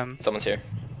reset him. Someone's here.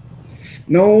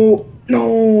 No,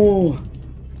 no.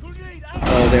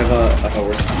 Oh, they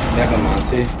have a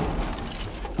Monty.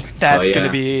 That's yeah. gonna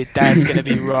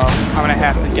be rough. I'm gonna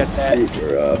have to get that.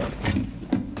 Super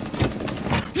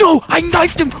rough. No, I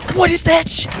knifed him. What is that?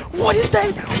 What is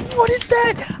that? What is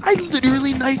that? I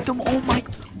literally knifed him. Oh my!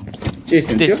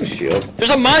 Jason, do you This- have a shield?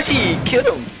 There's a Monty!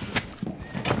 Kill him!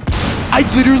 I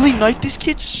literally knifed this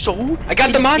kid so. I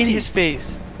got the in Monty! his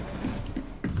face.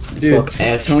 Dude, Fuck,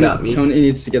 Ash Tony, got me. Tony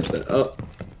needs to get the. Oh,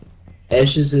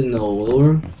 Ash is in the little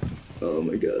room oh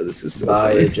my god, this is so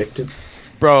by funny. ejected.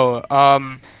 Bro,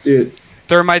 Dude,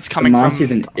 Thermite's coming from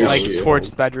Monty's an like issue. towards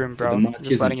bedroom, The bro. Monty's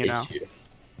Just an letting you know. issue.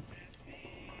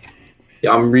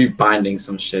 Yeah, I'm rebinding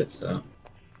some shit, so.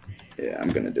 Yeah, I'm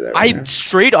gonna do that. I Right now.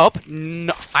 straight up,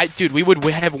 no, dude, we would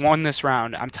have won this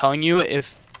round. I'm telling you,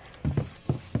 if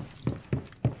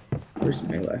Where's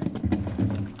melee?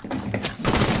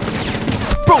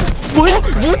 bro,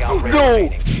 what? No!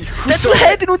 That's what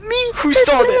happened with me. Who That's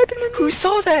saw what that? happened with me. Who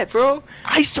saw that, bro?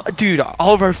 I saw, dude.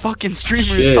 All of our fucking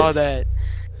streamers Shit. saw that.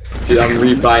 Dude, I'm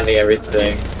rebinding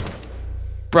everything.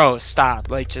 Bro,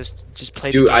 stop. Like, just play.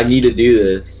 Dude, the I game. need to do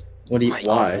this. What do you?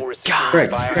 Why? God.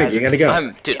 Craig, you gotta go.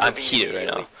 I'm heated right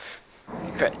now.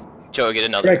 Craig, Joe, get Craig,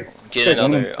 another Craig,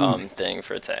 another almost thing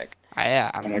for attack. Yeah.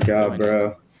 Oh my god,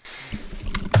 bro.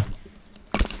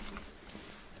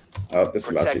 Oh, this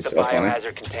is about to be Protect the so funny. biohazard I'm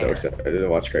so container. excited to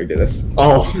watch Craig do this.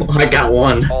 Oh, I got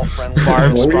one. All friendly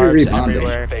Barbs, What were you barbs rebonding?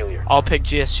 everywhere. failure. I'll pick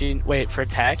GSG. Wait for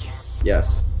attack.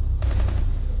 Yes.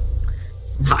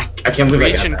 I can't believe I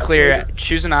Breach got and that. clear.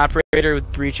 Choose an operator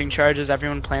with breaching charges.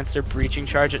 Everyone plants their breaching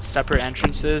charge at separate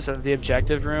entrances of the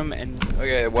objective room, and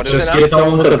Okay, what is Just it now? get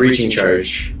someone with a breaching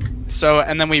charge.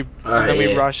 and then we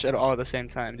Yeah. rush it all at the same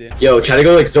time, dude. Yo, try to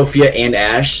go like Sophia and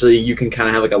Ash, so you can kind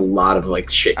of have like a lot of like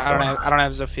shit. I don't going have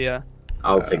on. Zofia.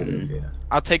 I'll take Sophia.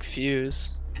 I'll take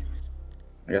Fuse.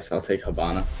 I guess I'll take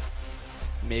Habana.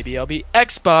 Maybe I'll be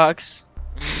Xbox.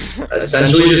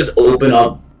 Essentially, just open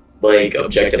up like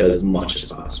objective as much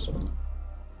as possible.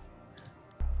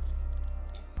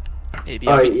 Maybe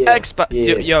I'll be yeah, Xbox.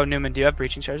 yeah. Yo, Newman, do you have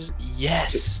breaching charges?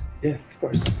 Yes. Yeah, of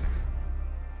course.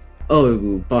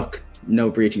 Oh, Buck, no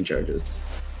breaching charges.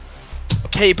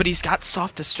 Okay, but he's got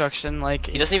soft destruction. Like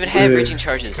He doesn't even have Dude. breaching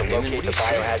charges. Newman, what Locate are the you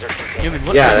saying? biohazard container. Newman,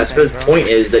 what Yeah, are you that's what saying, his bro? point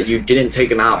is that you didn't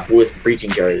take him out with breaching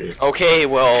charges. Okay,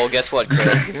 well, guess what,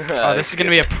 Craig? Oh, this is gonna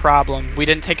be a problem. We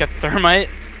didn't take a thermite.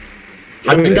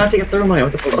 How did you not take a thermite?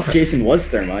 What the fuck? Jason was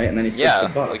thermite, and then he switched to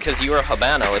Yeah, Buck. because you were a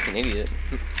Habana like an idiot.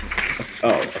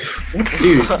 Oh,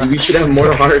 Dude, we should have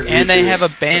more hard. And they breaches.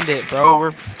 have a bandit, bro.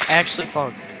 We're actually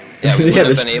fucked. Yeah, we Yeah, would have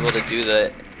this- been able to do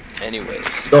that anyways.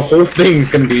 The whole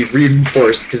thing's gonna be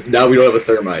reinforced because now we don't have a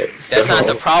thermite. That's so- not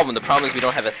the problem. The problem is we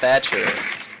don't have a Thatcher.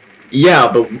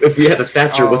 Yeah, but if we had a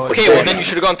Thatcher, what's the Okay, point? well then you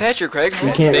should have gone Thatcher, Craig.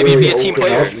 You can't Maybe really be a team open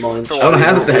player. up much. For I don't one.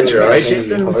 have a Thatcher, alright,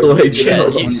 Jason? So like, chill.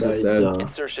 Yeah.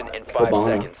 Insertion in 5 Habana.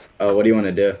 seconds. Oh, what do you want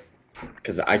to do?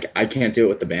 Because I can't do it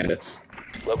with the bandits.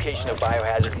 Location of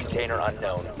biohazard container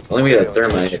unknown. Only we got a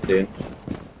thermite, dude.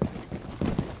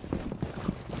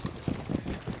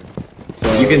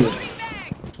 So You can.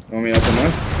 want me to open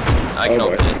this? I can Oh,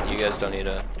 boy. open it. You guys don't need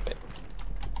a.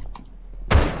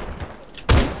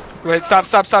 Wait, stop!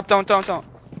 Don't!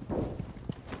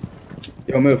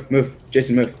 Yo, move.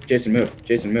 Jason, move. Jason,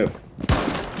 move.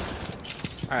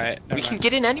 All right. We can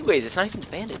get in anyways. It's not even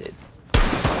bandited.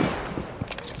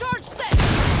 Charge set.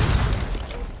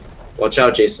 Watch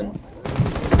out, Jason.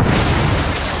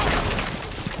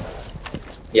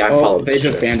 Yeah, I Oh, followed. they this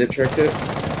just shit. bandit tricked it.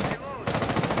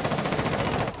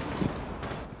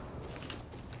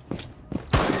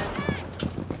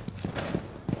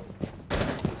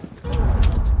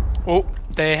 Oh,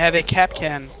 they have a cap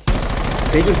can.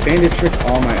 They just bandit tricked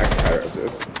all my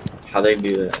X-Kyroses. How they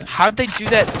do that? How'd they do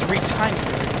that 3 times?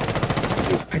 Dude?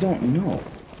 Dude, I don't know.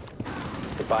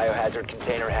 The biohazard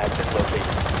container has been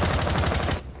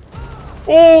located.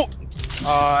 Oh!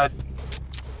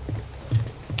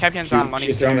 Cap can's on Can money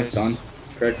you throw him a stairs. stun,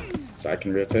 Craig, so I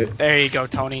can rotate. There you go,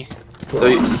 Tony.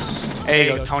 They- There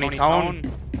you go, Tony.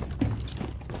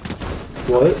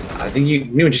 What? I think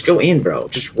you just go in, bro.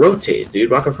 Just rotate, dude.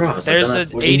 Walk across. I've There's done an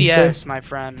that. What did you ADS, my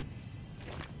friend.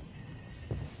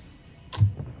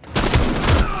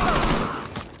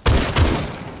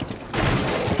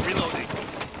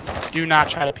 Do not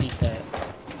try to peek that.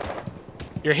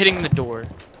 You're hitting the door.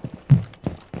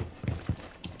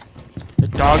 The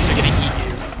dogs are gonna eat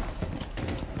you.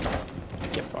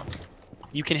 Get fucked.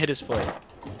 You can hit his foot.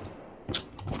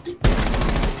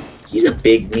 He's a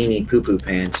big meanie poo poo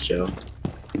pants, Joe.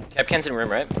 Capcan's in room,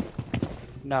 right?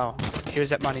 No, he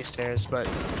was at money stairs, but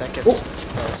that gets Oh. it's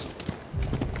close.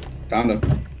 Found him.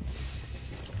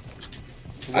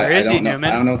 Where is he, don't know,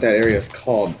 Newman? I don't know what that area is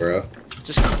called, bro.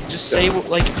 Just say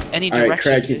like any Alright,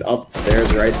 direction. Craig, he's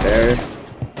upstairs right there.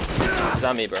 It's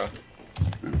not me, bro.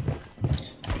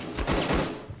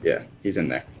 Yeah, he's in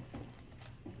there.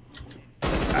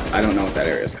 I don't know what that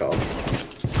area is called.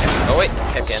 Oh wait,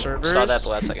 Capcan. Servers? Saw that at the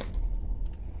last second.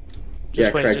 Yeah,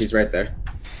 wait, Craig, just- he's right there.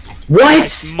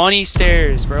 What? Money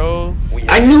stairs, bro.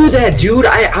 I knew that, dude.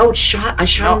 I shot No,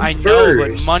 him I know,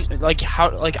 first.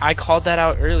 but I called that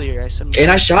out earlier. I said.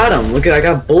 And I shot him. Look at, I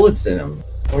got bullets in him.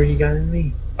 Or he got in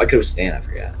me. I could have stand. I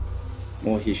forgot.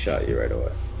 Well, he shot you right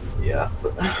away. Yeah.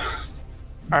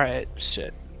 Alright,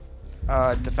 shit.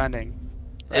 Defending.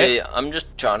 Hey, I'm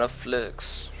just trying to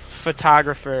flex.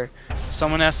 Photographer.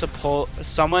 Someone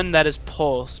that is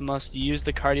Pulse must use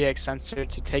the cardiac sensor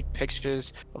to take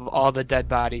pictures of all the dead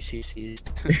bodies he sees.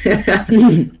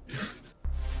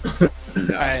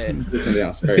 Alright. There's something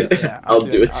else. Hurry up. Yeah, I'll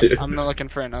do it too. I'm looking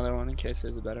for another one in case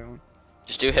there's a better one.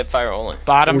 Just do hip fire only.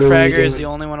 Bottom What are we fragger is doing? the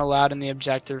only one allowed in the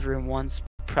objective room once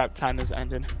prep time is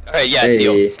ended. Alright, yeah,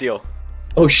 Hey. deal.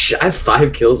 Oh shit! I have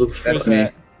 5 kills with. That's Who's me.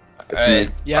 that? That's Alright,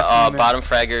 me. Yes, Newman. bottom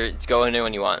fragger, go in there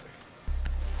when you want.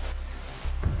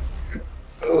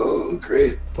 Oh,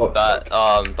 great. Fuck.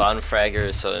 Bottom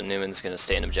fragger, so Newman's gonna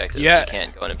stay in objective. Yeah. You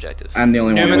can't go in objective. I'm the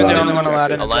only Newman's one the allowed. only one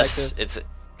allowed in Unless objective. it's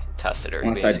contested or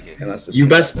Unless basically. it's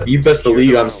You best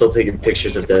believe I'm still taking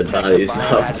pictures of dead bodies.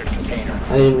 Biohazard container.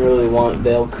 I didn't really want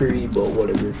Valkyrie, but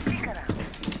whatever.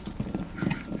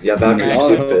 Yeah, That's Valkyrie's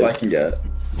all I hope I stupid. can get.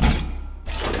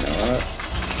 You know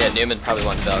what? Yeah, Newman probably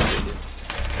wanted Valkyrie, dude.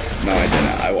 No, I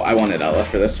didn't. I wanted Ella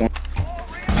for this one.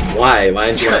 Why? Why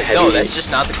didn't you want heavy? No, that's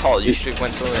just not the call. You should have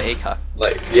went someone with ACOG.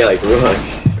 like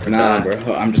rush. Nah,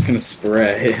 bro. I'm just gonna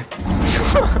spray.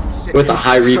 With a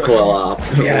high recoil op.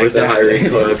 Yeah, With a high exactly.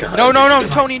 recoil gun. No,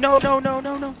 Tony, no.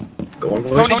 Going for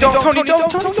Tony, it. don't.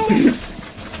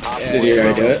 Op Did 4 you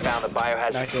already do drone it? Found the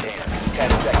biohazard Not good. container. 10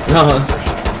 seconds.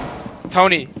 No.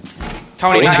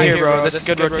 Tony, not here, bro. This is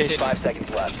good rotation. 5 seconds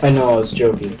left. I know, I was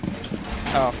joking.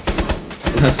 Oh,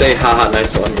 Say haha,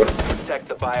 nice one, bro. Protect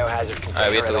the biohazard Alright,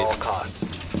 we have container to at all leave.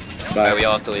 costs. Bye. Alright, we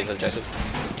all have to leave objective.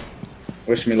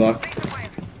 Wish me luck.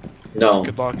 No,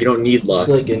 Good luck. you don't need It's luck.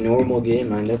 like a normal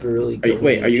game. I never really.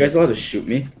 Wait, are you guys allowed to shoot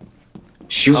me?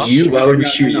 Shoot you? Why would we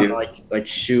shoot No, you? Like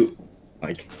shoot,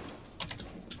 like.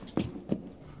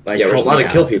 Yeah, we're help allowed me to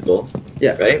kill out. people,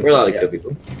 Yeah, right? We're allowed to yeah. kill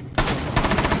people.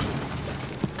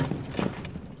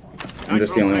 I'm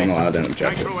just the only one allowed in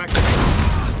objective.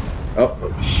 Oh,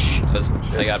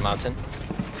 They got mountain.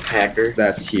 Hacker.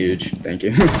 that's huge. Thank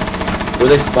you. Where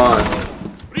they spawn?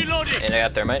 And I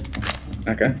got thermite.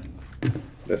 Okay.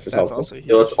 This is that's helpful. also huge.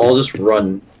 Yo, let's all just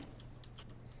run.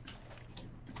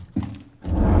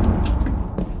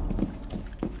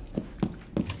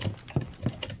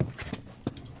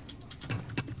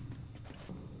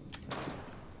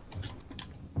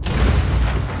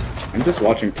 I'm just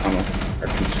watching tunnel. Or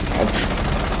oh,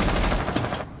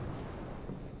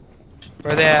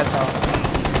 Where they at though?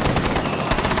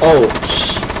 Oh,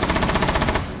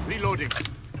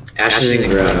 Ashes in the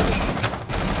ground.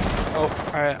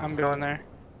 Oh, alright, I'm going there.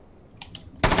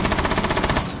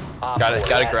 Op Got it, 4,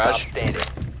 got a last garage. stop standing.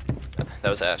 That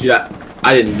was Ash. Dude,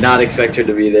 I did not expect her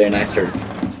to be there, and I started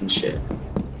f***ing shit.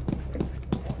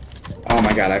 oh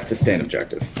my god, I have to stay in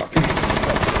objective. Fuck.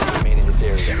 Remain in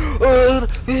this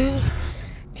area.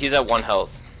 He's at 1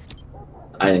 health.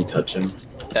 I didn't touch him.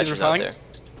 Thatcher's out repelling? there.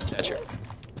 Thatcher.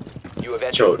 You have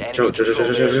entered Joe, enemy Joe,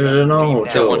 control area. no, Leave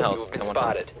now. Joe. One You health, have been one health.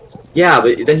 spotted. Yeah,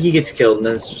 but then he gets killed, and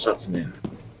then it's just up to me.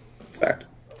 Fact.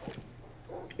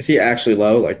 Is he actually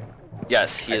low? Like,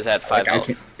 Yes, he is at 5 I health.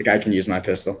 can, the guy can use my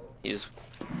pistol. He's.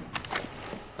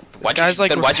 guy's,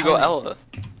 like, Why'd you go repelling. Ella?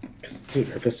 Cause dude,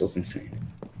 her pistol's insane.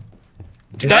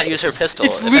 Do not use her pistol.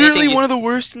 It's If literally anything, you- one of the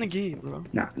worst in the game, bro.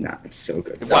 Nah, it's so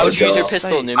good. Why would you use your Joe.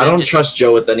 pistol, Newman? I don't It's- trust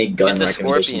Joe with any Use gun the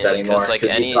recommendations Scorpion, anymore. because like he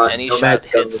any thought shot Nomad's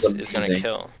gun hits was is gonna amazing.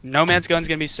 kill. Nomad's gun's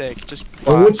gonna be sick. Just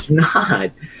Oh, watch. it's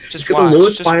not. Just It's got watch. the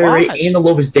lowest Just fire rate watch. and the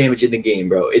lowest damage in the game,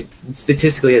 bro. It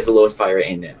statistically has the lowest fire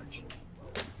rate and damage.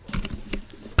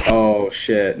 Oh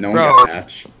shit, no one Bro. got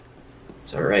patch.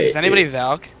 It's alright. Is anybody dude.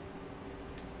 Valk?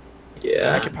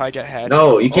 Yeah. I could probably get head.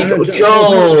 No, you can't Oh, go. Joe,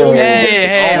 Joe! Joe. Hey,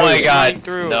 hey, Oh I my was god. running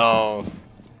through. No.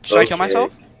 Should I kill Okay.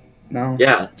 myself? No.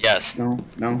 Yeah, Yes. No.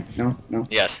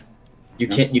 Yes. you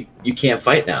No. can't. You can't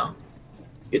fight now.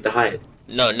 You have to hide.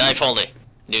 No, knife only.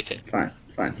 Nuke it.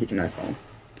 Fine. He can knife home.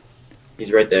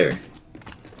 He's right there.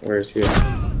 Where is he?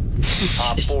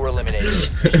 Op 4 eliminated.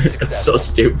 That's so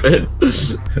stupid.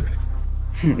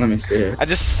 Let me see it. I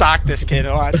just socked this kid.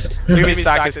 Watch. Look at me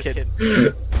sock this kid.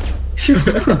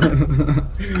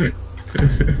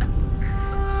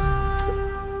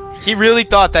 He really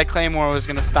thought that Claymore was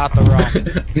gonna stop the run.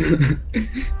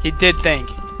 He did think.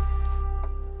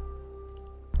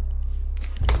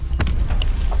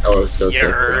 That was so thick, bro.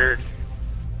 Yerd.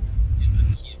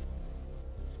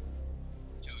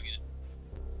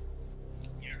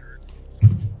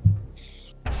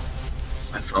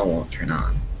 My phone won't turn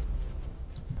on.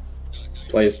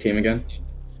 Play his team again.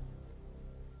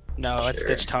 No, let's Sure.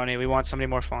 ditch Tony. We want somebody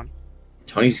more fun.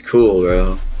 Tony's cool,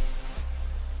 bro.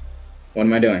 What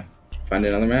am I doing? Find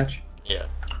another match? Yeah.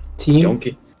 Team. Don't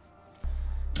get.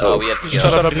 Oh, we have to go.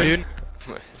 Shut up, dude.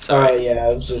 Sorry. Alright, yeah,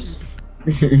 I was just.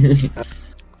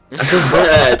 I feel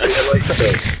bad. Dude, I like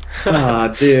Tony. Ah,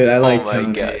 dude, I like Oh my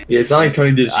Tony. God. Yeah, it's not like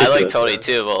Tony did shit. I to like us, Tony bro.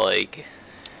 too, but like,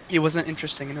 He wasn't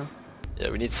interesting enough. yeah,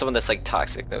 we need someone that's like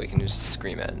toxic that we can just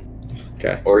scream at.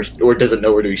 Okay. Or doesn't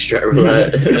know where to extract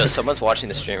roulette. You know, someone's watching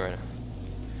the stream right now.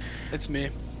 It's me.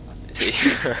 Is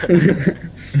he?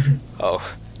 Oh.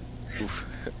 Oof.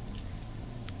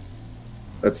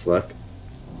 Let's look.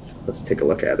 Let's take a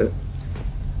look at it.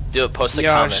 Do it. Post a Yo,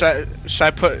 comment. should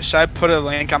I put a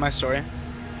link on my story?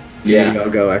 Yeah.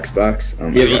 Go Xbox. Oh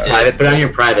my Yeah, you God. did. private. Put it on your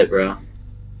private, bro.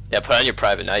 Yeah, put on your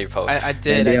private. Now you're post. I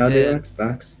did. Maybe I I'll do did.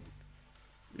 Xbox.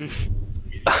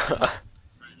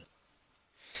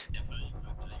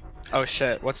 Oh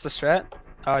shit. What's the strat?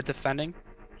 Defending.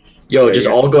 Yo, Yeah, just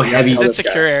yeah. all go Yeah, heavy. Is tell it this guy.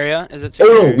 secure area? Is it Oh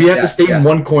secure? no, we have Yeah, to stay in yes.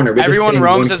 one corner. We have to Everyone stay in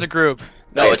roams one- as a group.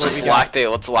 No, That's let's what just we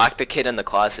got. let's lock the kid in the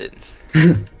closet. All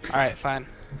right, fine.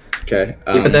 Okay.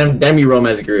 Yeah, but then we roam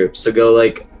as a group. So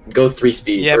go 3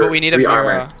 speed. Yeah, or but we need a 3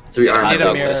 mirror. armor. 3 Dude, armor. need a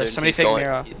Dog mirror. Wizard, Somebody he's take going,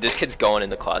 mirror. This kid's going in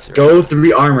the closet. Go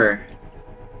 3 armor.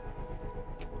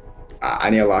 I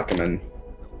need to lock him in.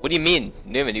 What do you mean,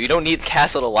 Newman? You don't need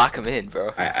Castle to lock him in,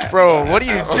 bro. Bro, what are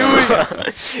you also-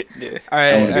 doing? Dude. All right.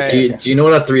 I All wanna be right. Do you know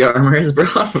what a 3 armor is, bro?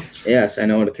 Yes, I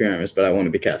know what a 3 armor is, but I want to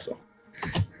be Castle.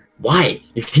 Why?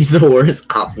 He's the worst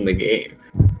op in the game.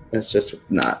 That's just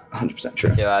not 100%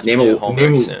 true. Yeah, I have to Name do a- homework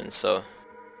name a- soon, so.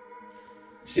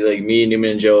 See, like me, Newman,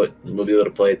 and Joe will be able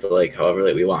to play to like however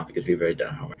late we want because we've already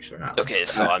done homework, so we're not. Okay,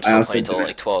 so I I'm still also playing till didn't-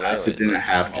 like 12 I also anyway. didn't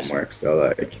have homework, so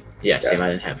like. Yeah, same. I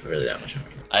didn't have really that much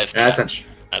homework. I've, That's not.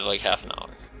 I have like half an hour.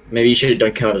 Maybe you should have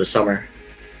done come over the summer.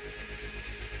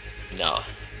 No.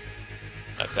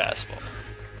 Not basketball.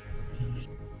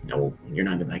 No, you're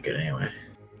not even that good anyway.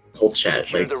 Whole chat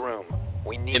Secure like. the room.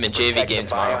 We need Him to and JV protect game the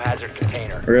tomorrow. biohazard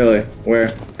container. Really? Where?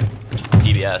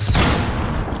 PBS.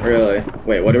 Really?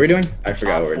 Wait, what are we doing? I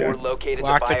forgot Op what we're 4 doing. located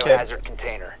Lock the the kid. biohazard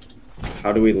container.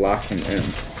 How do we lock him in?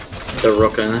 The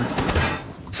rook in there.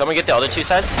 Someone get the other 2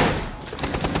 sides?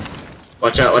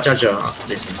 Watch out, Joe. Oh,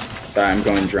 Jason. Sorry, I'm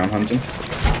going drone hunting.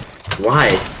 Why?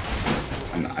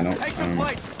 I don't.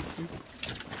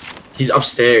 He's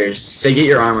upstairs. Say get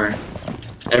your armor.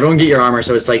 Everyone get your armor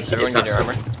so it's like Everyone it's not get your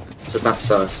armor. so it's not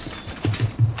sus.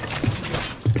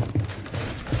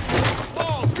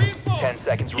 10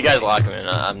 seconds. You guys lock him in.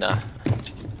 I'm not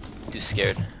too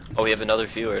scared. Oh, we have another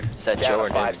viewer. Is that Joe or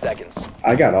Down to 5 Newman? seconds.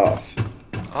 I got off.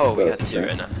 Oh, we got Both, 2 yeah.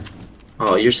 right now.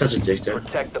 Oh, you're such a dick, Joe.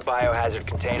 Protect the biohazard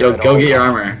container. Yo, at go all get your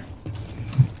times. armor.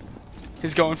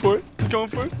 He's going for it. He's going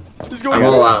for it. He's going I'm for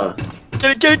all it. out.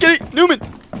 Get it, get it, get it. Newman.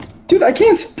 Dude, I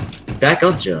can't. Back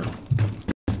up, Joe.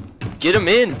 Get him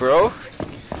in, bro.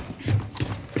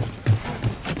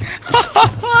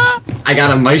 I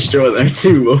got a maestro there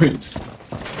too, boys.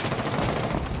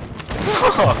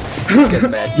 This guy's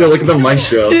bad. Yo, look at the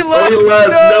maestro. He left,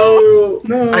 No.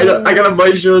 No. I got a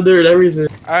maestro there and everything.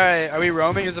 All right. Are we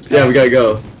roaming as a pack? Yeah, we gotta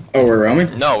go. Oh, we're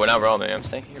roaming? No, we're not roaming. I'm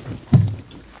staying here, bro.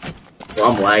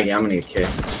 Well, I'm lagging. I'm gonna get kicked.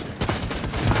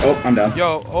 Oh, I'm down.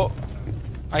 Yo. Oh.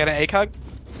 I got an ACOG.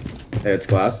 Hey, it's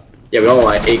glass. Yeah, we all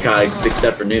like ACOGs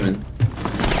except for Newman.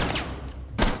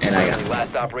 And I got.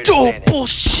 Last operator Oh standing.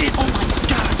 bullshit! Oh my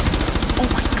god! Oh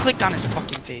my! Clicked on his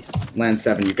fucking face. Land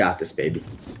 7, you got this, baby.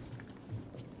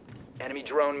 Enemy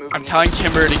drone moving. I'm telling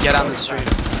Kimber to get on the stream.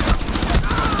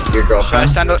 Your Should I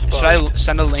girlfriend?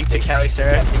 send a link to Callie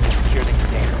Sarah? Secure the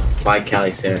container. Why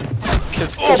Callie Sarah?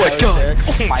 Oh my god!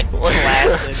 Oh my!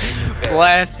 Blasted!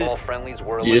 Blasted! All friendlies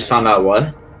were You just found out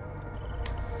what?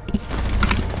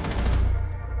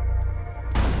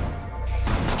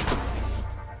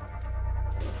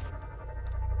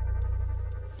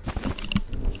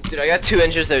 Dude, I got 2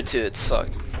 injuries there too. It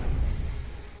sucked.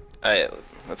 Alright,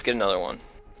 let's get another one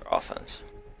for offense.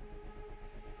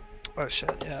 Oh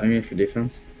shit! I Yeah. mean, for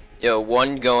defense. Yo,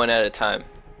 1 going at a time.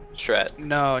 Strat.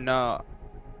 No, no.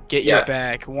 Get Yeah. your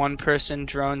back. One person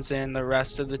drones in. The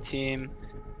rest of the team.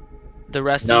 The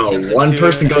rest of No, the team's at one 2,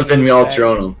 person and goes then in, we all back.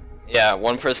 drone him. Yeah,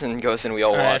 1 person goes in, we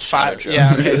all Alright, watch. 5. no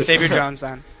Yeah. drones. Okay. Save your drones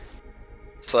then.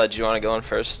 Sledge, you want to go in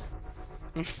first?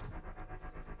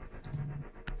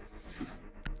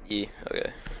 E,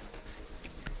 okay.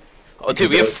 Oh, dude,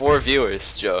 we have 4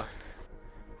 viewers, Joe.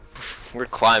 We're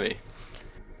climbing.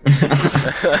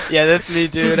 Yeah, that's me,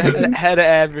 dude. Head of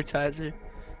advertiser.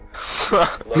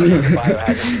 Located the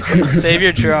biohazard. Save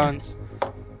your drones.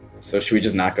 So should we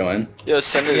just not go in? Yo,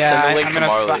 send a Yeah, link I'm to gonna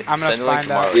Marley. I'm gonna Send a link to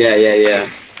find out. Marley. Yeah.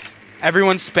 Please.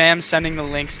 Everyone spam sending the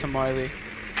links to Marley.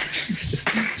 just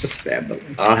spam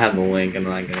them. I don't have the link. I'm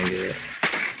not gonna get it.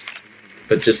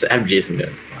 But just have Jason do it.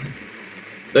 It's fine.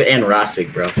 And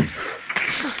Rossig, bro.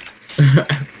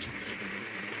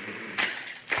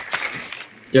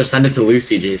 Yo, send it to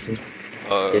Lucy, Jason.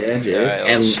 Yeah,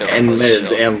 Jace. And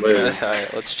Liz, and Liz.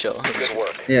 Alright, let's chill. Good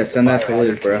work. Yeah, send that to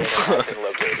Liz, bro. Has been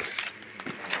located.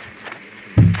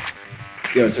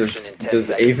 Yo,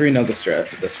 does Avery know the strat?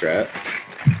 Does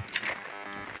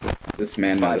this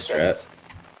man know the strat?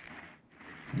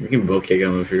 We can vote kick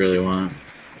him if you really want.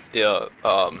 Yeah,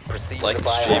 like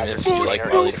the stream if you like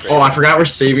Molly Free. Oh, I forgot we're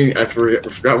saving. I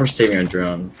forgot we're saving our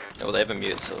drones. Yeah, well, they have a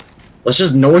mute, so. Let's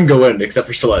just no one go in except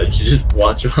for Sledge. You just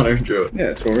watch on our drone. Yeah,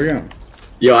 that's where we're going.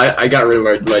 Yo, I got rid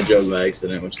of my drone by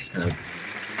accident, which is kind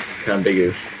of big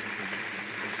oof.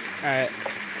 Alright.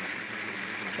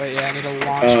 Wait, yeah, I need to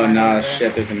launch. Oh my nah, way.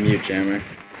 shit. There's a mute jammer.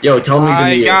 Yo, tell me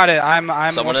I the got it. I'm.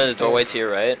 Someone in the doorway to your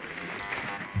right.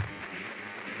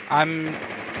 I'm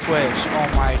Twitch.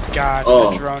 Oh my god,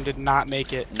 Oh. the drone did not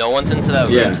make it. No one's into that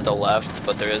room Yeah. to the left,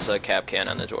 but there is a cap can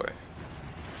on the door.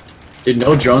 Did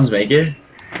no drones make it?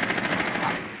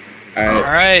 All All right.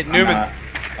 right, Newman.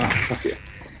 Oh fuck you.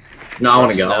 No, I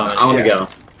want to go. No, I want to yeah. go.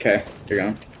 Okay, you're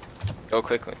going. Go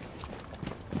quickly.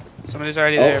 Somebody's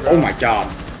already there, bro. Oh my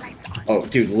god. Oh,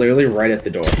 dude, literally right at the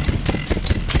door.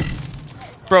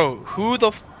 Bro, who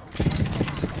the?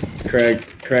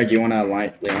 Craig, you wanna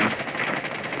light Leon?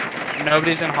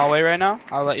 Nobody's in hallway right now.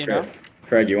 I'll let you know.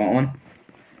 Craig, you want one?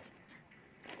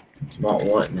 Want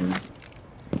what, man?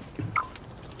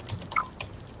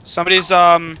 Somebody's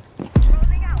in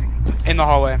the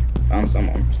hallway. Found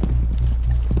someone.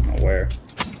 I don't know where.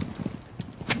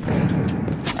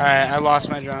 All right, I lost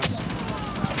my drones.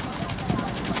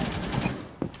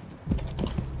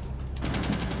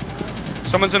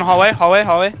 Someone's in hallway.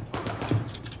 Hallway.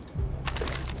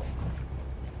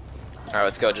 Alright,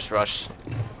 let's go. Just rush.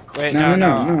 Wait, No.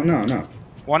 no.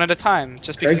 One at a time.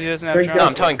 Just because Craig's- he doesn't have Craig's No, drones.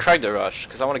 I'm telling Craig to rush,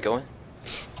 because I want to go in.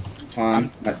 Hold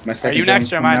on. My Are second you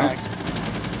next or am I drone's next? I'm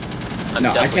coming out. No,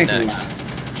 I definitely can't go next.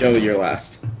 last. Joe, you're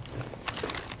last.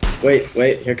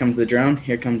 Wait. Here comes the drone.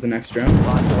 Here comes the next drone.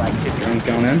 Drone's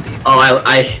going in.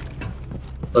 Oh,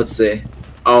 let's see.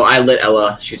 Oh, I lit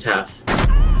Ella. She's half.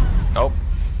 Nope.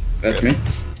 That's me.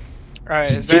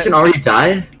 Alright, is Jason that... already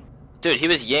died? Dude, he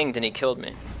was yinged and he killed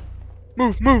me.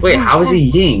 Move. Wait, how is he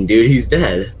ying, dude? He's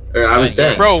dead. Or I was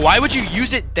dead. Bro, why would you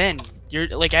use it then? You're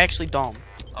like actually dumb.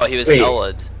 Oh, he was Wait.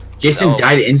 Ella'd. Jason No.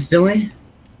 died instantly?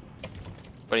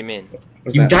 What do you mean?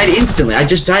 What's You that? died instantly. I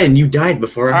just died and you died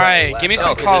before. Alright, give me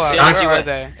some 'cause call as outs. soon as you Where are went-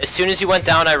 they? As soon as you went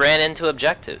down, I ran into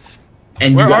objective.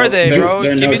 And Where you are got- they, bro?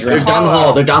 they're Give no me some They're drones. down the call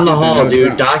hall. They're outs. down the Dude, they're hall, no dude.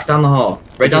 drones. Doc's down the hall.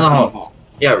 Right down the hall.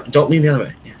 Yeah, don't leave the other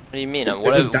way. Yeah. What do you mean? They're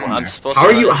What just down I'm there. supposed How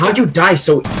to are you? How'd you die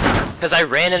so? Because I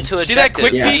ran into See that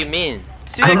objective. quick What do peek? you mean?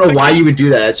 See I that don't know quick why peek? you would do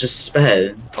that. It's just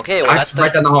sped. Okay, well Doc's that's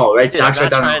right down the hall, right? Dude, Doc's I'm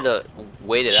right not down. trying to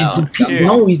wait it out. Dude.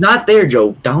 No, he's not there,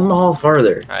 Joe. Down the hall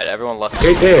farther. Alright, everyone left.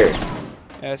 Right there.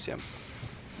 Yeah, I see him.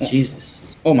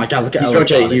 Jesus. Oh my god, look at He's Ella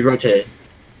rotated. body. He rotated.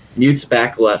 Mutes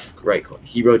back, left, right corner.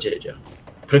 He rotated, Joe.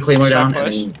 Put a claymore Should I down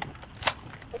push? and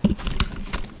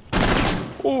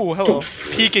Oh, hello.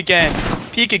 Peek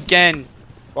again.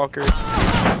 Walker.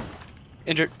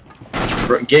 Injured.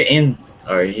 then get in.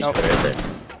 Alright, he's Nope. right there.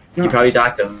 No. You probably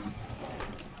docked him.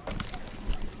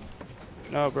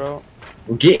 No, bro.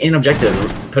 Well, get in objective.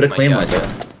 Put a Oh my claymore God, down.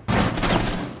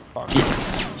 Fuck.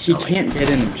 He can't get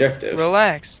an objective.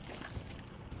 Relax.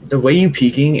 The way you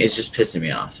peeking is just pissing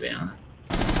me off, man.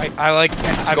 I like.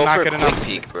 Let's I'm go not for a good quick enough.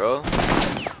 peek, bro.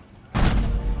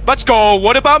 Let's go.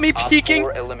 What about me Op peeking?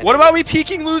 4 eliminated. What about me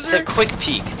peeking, I loser? said quick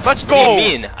peek. Let's What go. do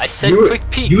you mean? I said You were- quick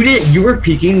peek. You were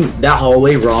peeking that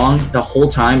hallway wrong the whole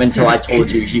time until I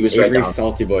told you he was right Avery down.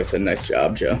 Salty Boy said, "Nice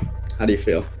job, Joe." How do you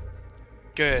feel?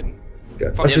 Good. Good.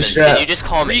 Fuck What's the Evan, shit? Can you just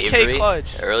call him 3K Avery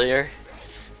clutch. earlier?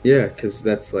 Yeah, because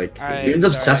that's like. Alright. Evan's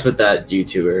obsessed with that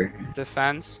YouTuber.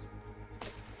 Defense.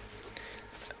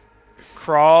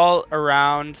 Crawl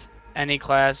around any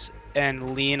class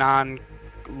and lean on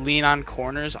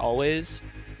corners always.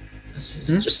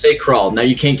 Just say crawl. Now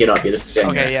you can't get up. You just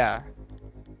stand there. Okay, yeah.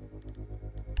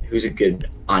 Who's a good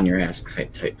on your ass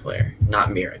type player?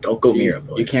 Not Mira. Don't go So Mira,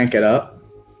 boys. You can't get up.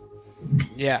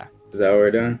 Yeah. Is that what we're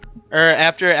doing? Or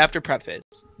after prep phase.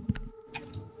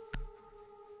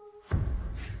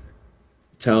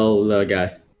 Tell the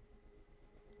guy.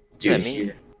 Dude, Yeah, me.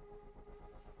 he's-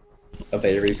 A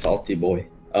very salty boy.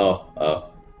 Oh.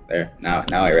 There. Now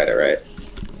I read it right.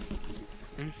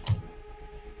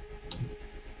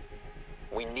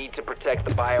 We need to protect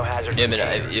the biohazard. Yeah,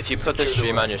 man, if you put this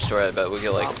stream on your story, I bet we'll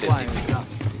get like 50 people.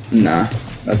 Nah,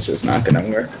 that's just not gonna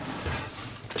work.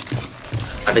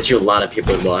 I bet you a lot of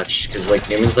people would watch because like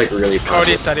Newman's like really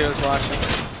Cody popular. said he was watching.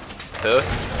 Who?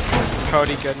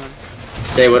 Cody Goodman.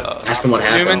 Say what? Ask him what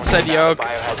happened. Newman said, "Yo, The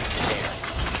biohazard container.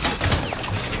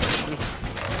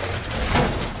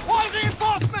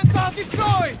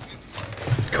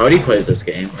 Cody plays this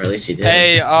game, or at least he did.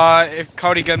 Hey, if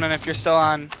Cody Goodman, if you're still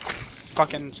on,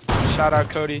 fucking shout out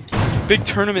Cody. Big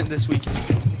tournament this weekend.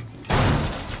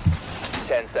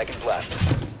 10 seconds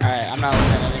left. Alright, I'm not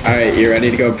looking at anything. Alright, you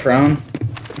ready to go prone?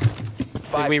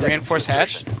 Did we reinforce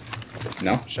hatch?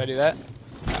 No. Should I do that?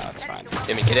 No, it's fine.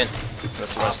 Jimmy, get in.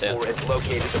 Unless you want to stay. Op 4 has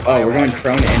located the Oh, we're going biohazard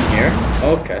prone in here?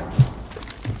 Okay.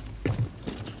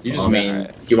 You just I mean,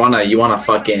 you wanna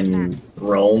fucking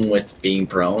roam with being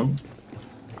prone?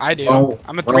 I do. Roam,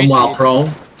 I'm a roam 3 while seed.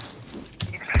 prone.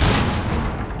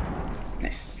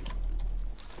 Nice.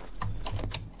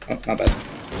 Oh, not bad.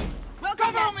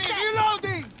 Cover me!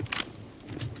 Reloading!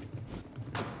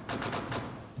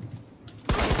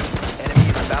 Enemy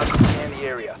is about to scan the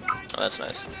area. Oh, that's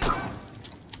nice.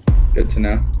 Good to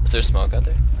know. Is there smoke out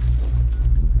there?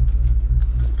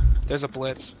 There's a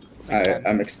blitz.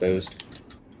 I'm exposed.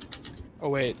 Oh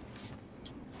wait.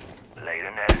 Lay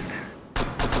the nest.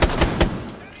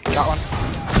 Got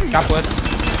one. Got blitz.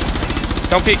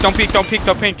 Don't peek, don't peek, don't peek,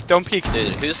 don't peek, don't peek.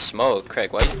 Dude, who's smoke?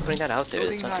 Craig, why are you putting that out there?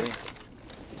 That's not doing.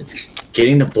 It's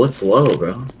getting the blitz low,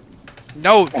 bro.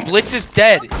 No, blitz is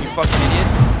dead, you fucking idiot.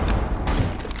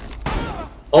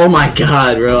 Oh my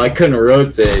god, bro, I couldn't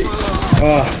rotate.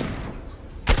 Oh,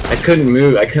 I couldn't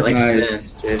move, I couldn't like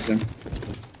nice, spin. Jason.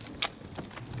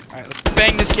 Alright, let's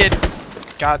bang this kid.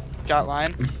 Got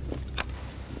line.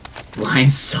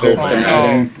 Line's so They're Oh fine. bad.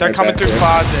 no, they're Right coming back through there.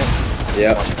 closet.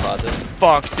 Yep. Watch the closet.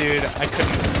 Fuck, dude, I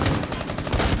couldn't.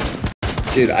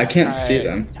 Dude, I can't see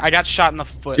Alright, them. I got shot in the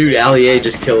foot. Dude, Allier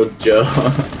just killed Joe.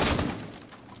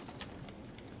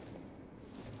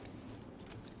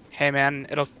 Hey man,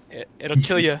 it'll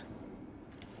kill you.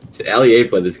 Allier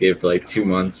played this game for like 2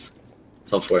 months.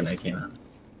 Until Fortnite came out.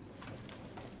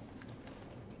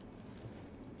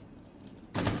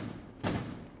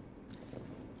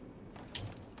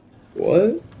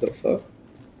 What the fuck?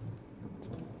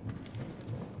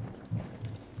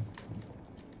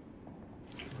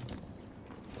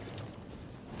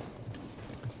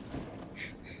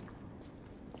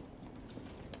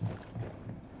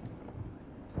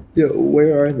 Yo,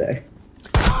 where are they?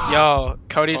 Yo,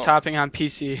 Cody's Oh. hopping on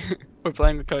PC. We're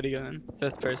playing with Cody Goodman,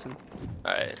 5th person.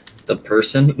 Alright. The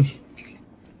person?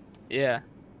 Yeah.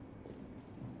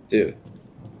 Dude.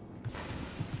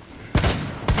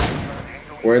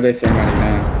 Where are they thermiting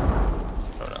now?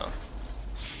 I don't know.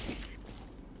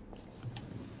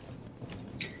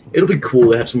 It'll be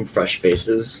cool to have some fresh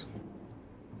faces.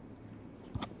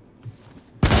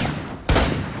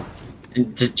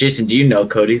 And Jason, do you know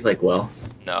Cody like well?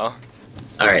 No.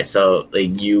 All right, so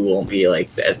like you won't be like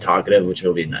as talkative, which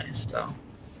will be nice. So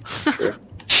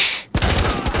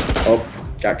Oh,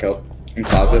 got killed. In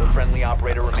closet. One friendly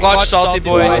operator remains. Clutch, salty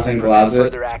boy. Glass in closet.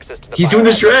 Further access to the he's doing the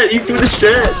biohazard shred. He's doing the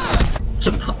shred.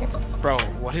 Bro,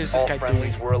 what is this All guy doing?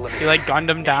 friendlies were He eliminated. like gunned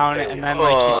him down and then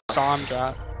like he saw him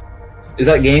drop. Is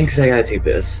that game? Cause I gotta take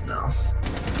this. No.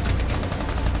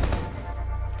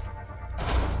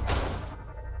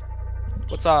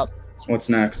 What's up? What's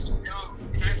next?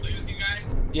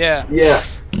 Yeah. Yeah.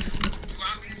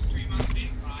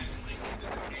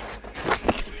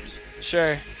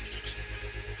 Sure.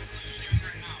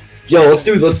 Yo, let's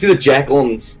do the Jackal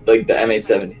and like the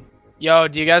M870. Yo,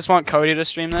 do you guys want Cody to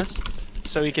stream this?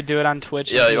 So we could do it on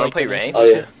Twitch? Yo, and you do, wanna like, play the- ranked? Oh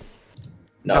yeah.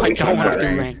 No, No, I we don't can't want to do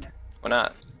ranked. ranked. Why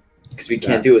not? Because we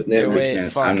can't do it Yeah, new. we Wait,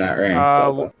 can't. fuck. I'm not ranked.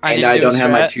 I need And to I do a don't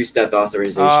have my strat. 2-step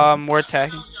authorization. We're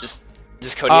attacking.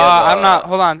 Does Cody have, I'm not.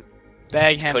 Hold on.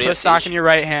 Bag hand. Cody Put a have sock siege? in your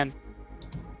right hand.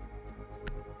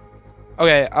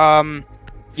 Okay.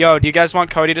 Yo, do you guys want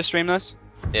Cody to stream this?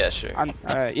 Yeah, sure.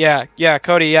 Alright. Yeah. Yeah.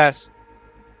 Cody. Yes.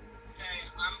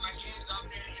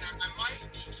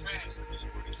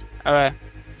 Okay.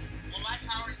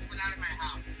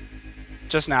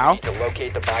 Just now. To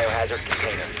locate the biohazard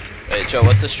container. Wait, Joe,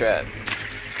 what's the strat?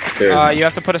 There is You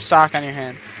have to put a sock on your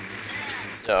hand.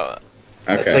 No.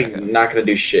 It's okay. like not gonna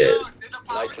do shit.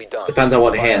 Nicely done. Depends on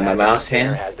what hand. My mouse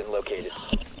Container hand. has been located.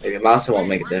 Maybe a mouse won't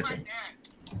make a difference.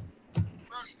 Yeah,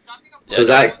 So is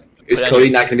that is But I Cody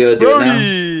do- not gonna be able to do it now?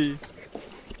 Brody!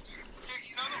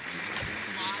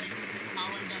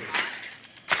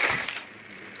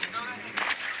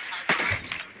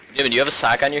 Jimmy, do you have a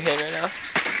sock on your hand right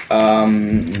now?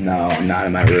 No, not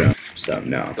in my room. So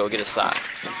no, Go get a sock.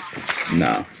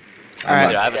 no. Alright.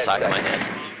 Dude, I have a sock in my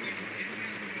hand.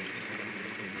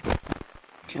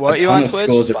 What A you ton on of Twitch?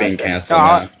 schools are being canceled No,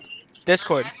 now.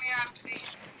 Discord.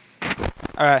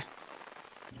 Alright.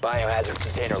 Biohazard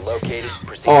container located.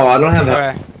 Proceed. Oh, I don't have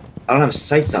Alright. I don't have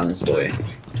sights on this boy.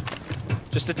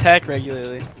 Just attack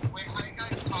regularly.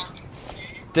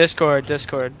 Discord.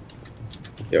 Discord.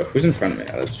 Yo, who's in front of me?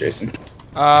 Oh, that's Jason.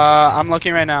 I'm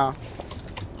looking right now.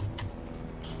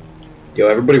 Yo,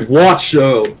 everybody watch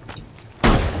though.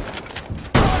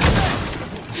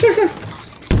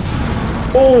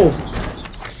 Oh,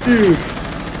 dude.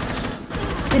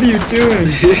 What are you doing?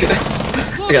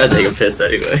 I gotta take a piss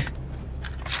anyway.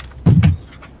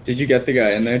 Did you get the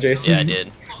guy in there, Jason? Yeah, I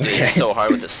did. Dude, Okay. it's so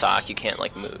hard with the sock, you can't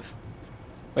like move.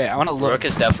 Wait, I want to look. Rook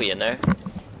is definitely in there.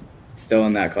 Still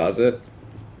in that closet.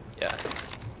 Yeah.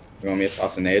 You want me to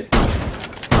toss a nade?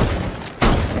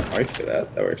 Oh, I can do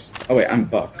that. That works. Oh wait, I'm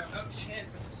Buck. No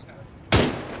chance of the snow.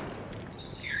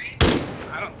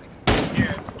 I don't think so.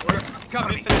 Here, let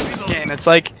me finish this game. It's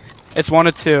like, it's 1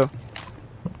 to 2. Wait,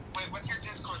 what's your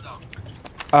Discord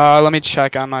though? Let me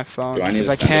check on my phone. Do I need Because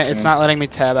to I send it can't, to it's him? not letting me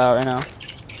tab out right now.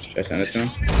 Should I send it to him?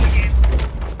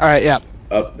 Alright, yeah.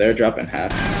 Oh, they're dropping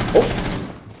half. Oh.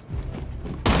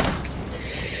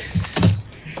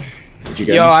 Did you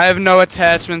get Yo, him? I have no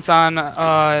attachments on, the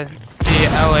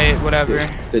L8, whatever.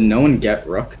 Dude, did no one get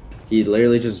Rook? He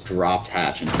literally just dropped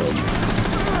hatch and killed me.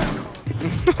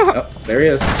 Oh, there he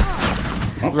is.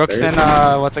 Oh, Rook's there in, he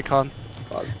is. what's it called?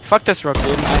 Closet. Fuck this Rook,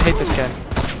 dude. I hate this guy.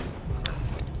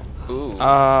 Ooh.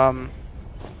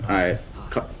 Alright,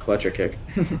 clutch or kick.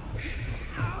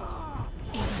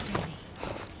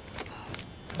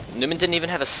 Newman didn't even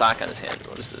have a sock on his hand.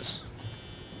 What is this?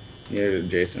 Neither did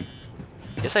Jason.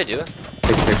 Yes, I do.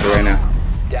 Take a picture right now.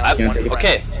 Down I, to one take it?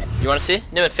 okay, you want to see?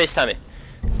 Newman, FaceTime me.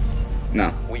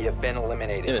 No, We have been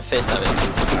eliminated. Newman, FaceTime me.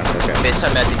 that's okay.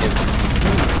 FaceTime Matthew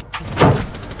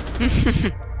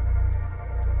Newman.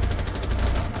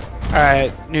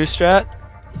 Alright, new strat.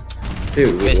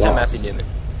 Dude, we FaceTime lost. Matthew Newman.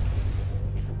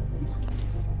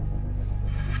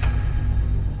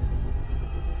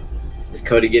 Is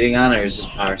Cody getting on or is this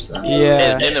power stuff?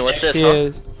 Yeah, Hey, Newman, what's this, he huh?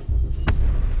 is.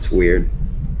 It's weird.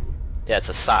 Yeah, it's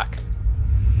a sock.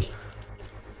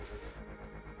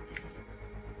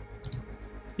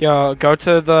 Yo, go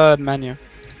to the menu.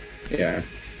 Yeah.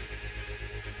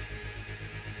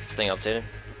 This thing updated.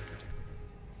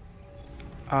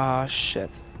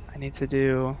 Shit. I need to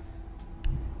do...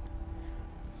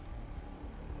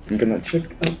 I'm gonna check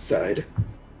outside.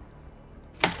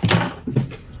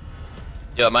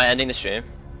 Yo, am I ending the stream?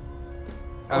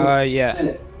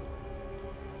 Yeah.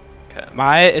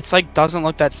 Okay. It's like, doesn't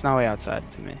look that snowy outside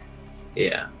to me.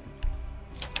 Yeah.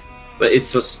 But it's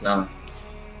supposed to snow.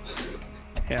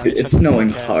 Here, let Dude, me it's check the snowing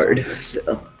forecast. hard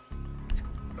still.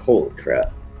 Holy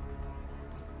crap.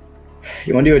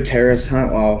 You wanna do a terrorist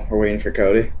hunt while we're waiting for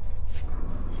Cody?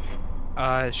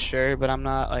 Sure, but I'm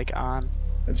not, like, on.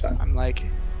 That's fine. I'm like...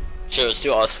 Sure, let's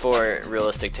do us 4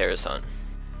 realistic terrorist hunt.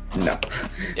 No.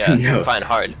 Yeah, No. fine,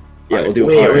 hard. Yeah, we'll do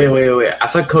Wait, hard. wait. I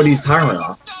thought Cody's power went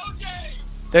off.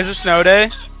 There's a snow day?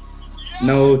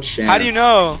 No chance. How do you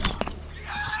know?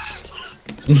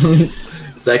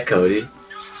 Is that Cody?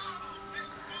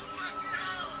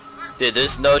 Dude,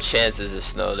 there's no chance there's a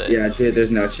snow day. Yeah, dude,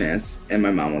 there's no chance. And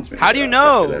my mom wants me to How do go you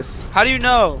out after know? this. How do you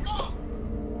know?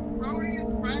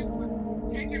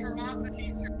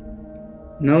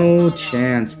 No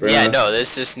chance, bro. Yeah, no,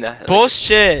 there's just not.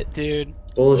 Bullshit, dude.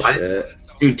 Bullshit.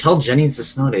 Dude, tell Jenny it's a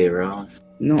snow day, bro.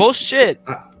 No. Bullshit.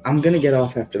 I'm gonna get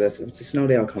off after this. If it's a snow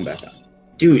day, I'll come back on.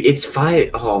 Dude, it's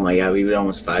 5. Oh my god, we would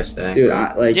almost 5 stack. Dude,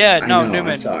 Yeah, I no, know,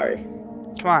 Newman. I'm sorry.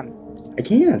 Come on. I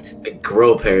can't. Like,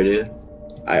 grow a pair, dude.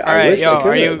 I Alright, wish yo, I could.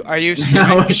 are you I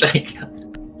streaming? wish I could.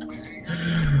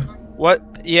 What?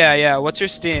 Yeah, what's your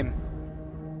Steam?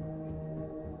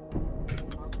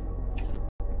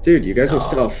 Dude, you guys No. will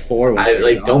still have 4 once I they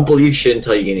like get don't off. believe shit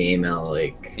until you get an email.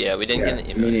 Like, Yeah, we didn't Yeah, get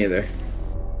an me email. neither.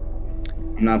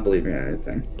 I'm not believing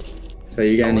anything. So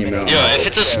you get an email. Yo, if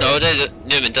it's a snow day,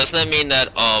 Newman, doesn't that mean that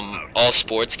all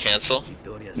sports cancel?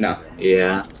 No.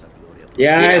 yeah.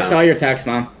 Yeah, I Yeah. saw your text,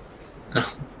 Mom.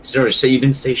 So just say you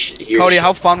didn't say shit here. Cody,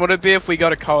 how fun would it be if we go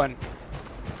to Cohen?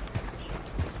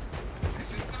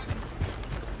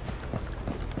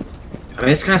 I mean,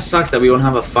 this kind of sucks that we don't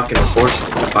have a fucking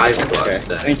 4-5 squad Okay,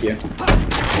 stack. thank you.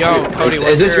 Yo, Cody, Is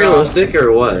what's this your, realistic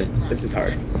or what? This is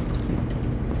hard.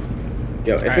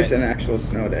 Yo, if Alright. it's an actual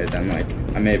snow day, then like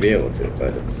I may be able to,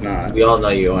 but it's not. We all know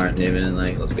you aren't, Newman.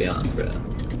 Like, let's be honest, bro.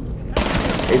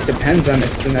 It depends on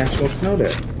if it's an actual snow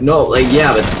day. No, like,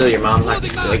 yeah, but still, your mom's not.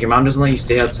 Like, your mom doesn't let you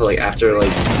stay up till like after like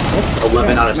What's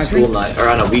 11 yeah, on a my school parents- night or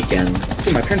on a weekend.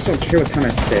 Dude, my parents don't care what time I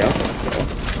stay up until.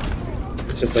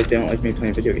 It's just like they don't like me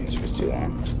playing video games for too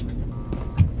long.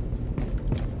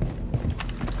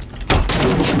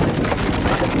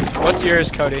 What's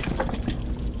yours, Cody?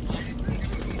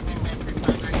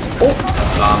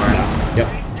 Bomber. Yep.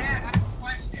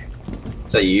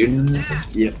 Is that you, Newman?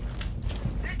 Yep.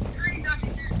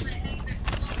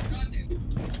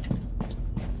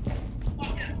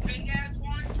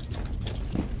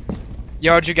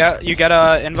 Yo, did you get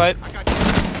a invite?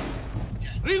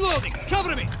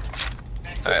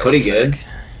 Alright, Cody one good? sec.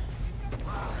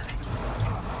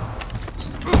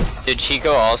 Dude,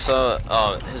 Chico also,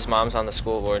 his mom's on the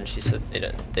school board and she said they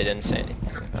didn't say anything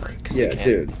about it. 'Cause they Yeah, can't.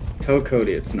 dude. Tell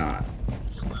Cody it's not.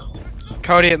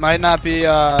 Cody, it might not be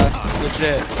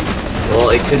legit. Well,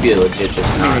 it could be legit,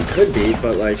 just I mean, not. it could be,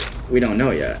 but like, we don't know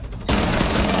yet.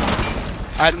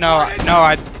 I don't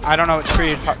know what tree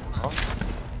you're talking.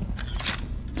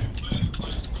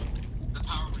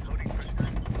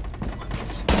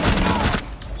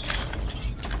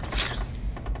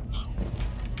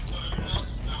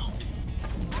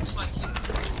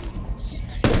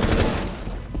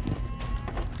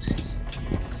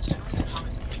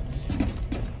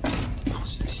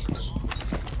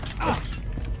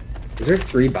 Is there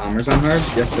 3 bombers on hard?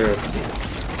 Yes, there is.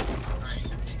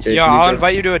 Jason, Yo, I'll you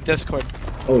invite you to a Discord.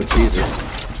 Oh, Jesus.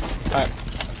 Alright.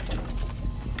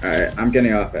 Alright, I'm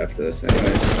getting off after this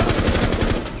anyways.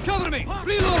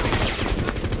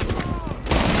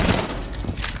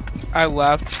 I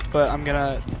left, but I'm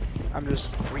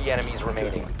just. 3 enemies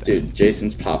remaining. Dude,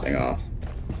 Jason's popping off.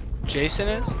 Jason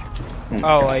is? my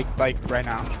Oh, God. like right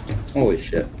now. Holy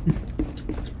shit.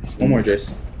 One more,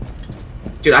 Jason.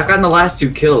 Dude, I've gotten the last 2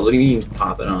 kills. What do you mean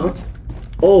popping off? What?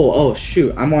 Oh,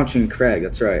 shoot. I'm watching Craig.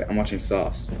 That's right. I'm watching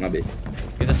Sauce. My B. You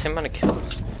have the same amount of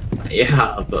kills.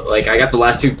 Yeah, but like I got the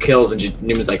last 2 kills and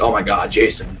Newman's like, oh my god,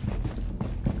 Jason.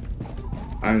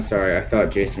 I'm sorry. I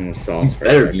thought Jason was Sauce for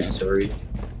Better a be second. sorry.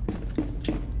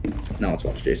 No, let's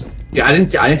watch Jason. Dude, I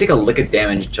didn't take a lick of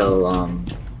damage until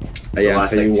Yeah,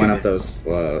 last, until you like, went 2 up those.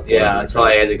 yeah, until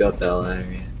I had to go up that ladder.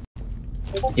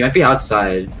 He might be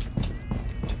outside.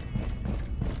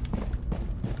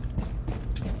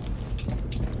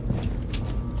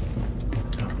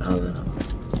 No.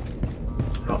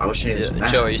 Oh, I wish I knew this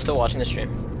map. Joe, are you still watching the stream?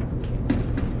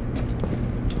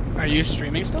 Are you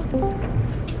streaming still?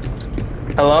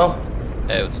 Hello?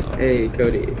 Hey, what's up? Hey,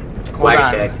 Cody. Hold on.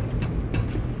 Quack.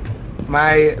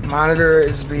 My monitor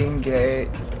is being gay.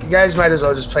 You guys might as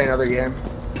well just play another game.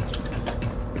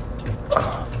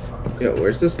 Oh, fuck. Yo,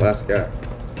 where's this last guy?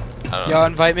 I don't know. Yo,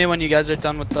 invite me when you guys are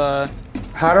done with the.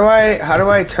 How do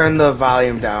I turn the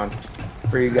volume down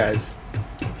for you guys?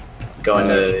 Go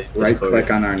into Right Discord.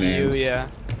 click on our You, names. yeah.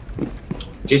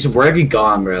 Jason, where have you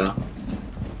gone, bro?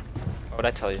 What would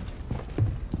I tell you?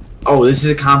 Oh, this is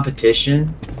a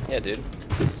competition? Yeah, dude.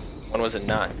 When was it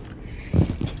not?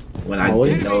 When I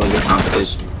didn't know it was a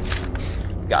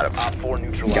competition. Got him. Op 4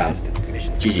 neutralized. Got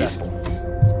Mission GG's. successful.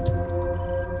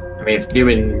 I mean, if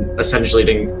Newman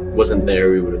essentially wasn't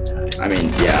there, we would have died. I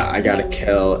mean, yeah, I got a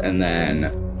kill and then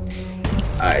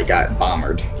I got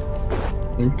bombered.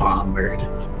 Bombered.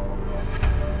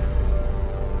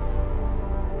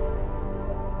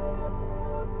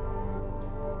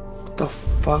 What the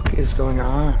fuck is going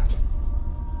on?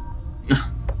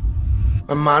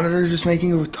 My monitor's just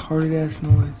making a retarded ass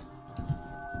noise.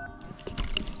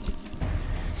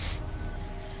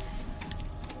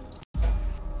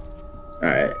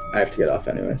 Alright, I have to get off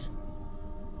anyways.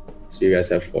 So you guys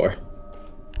have 4.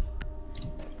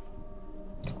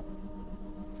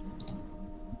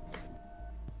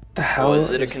 The hell Was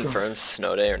it a is go- confirmed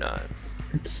snow day or not?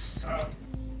 It's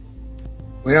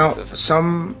We don't.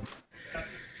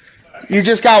 You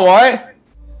just got what?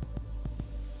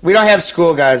 We don't have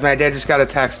school, guys. My dad just got a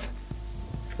text.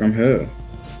 from who?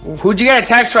 Who'd you get a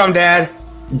text from, Dad?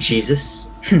 Jesus.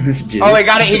 Jesus. Oh,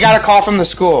 he got a call from the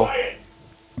school.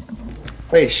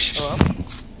 Wait, shh.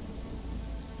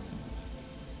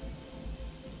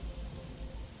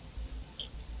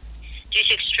 Due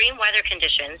to extreme weather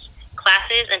conditions,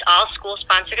 classes and all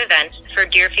school-sponsored events for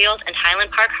Deerfield and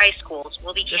Highland Park High Schools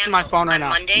will be canceled This is my phone right on now.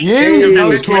 Monday, Yeah,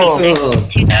 November that's cool.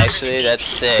 26th, 2016. Actually, that's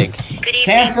sick. Good evening.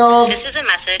 Canceled. This is a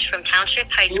message from Township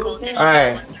High School.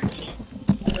 Alright.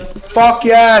 Fuck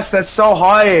yes, that's so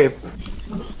hype.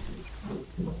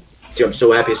 Dude, I'm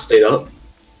so happy I stayed up.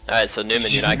 Alright, so Newman,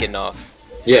 you're not getting off.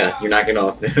 Yeah, you're knocking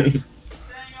off.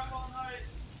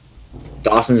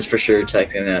 Dawson's for sure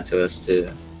texting that to us too.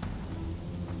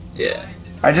 Yeah.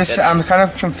 I'm kind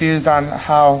of confused on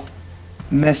how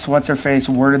Miss What's-Her-Face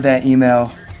worded that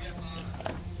email.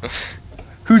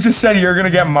 Who just said you're gonna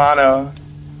get mono?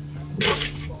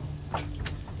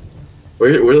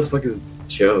 Where the fuck is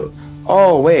Joe?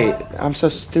 Oh, wait. I'm so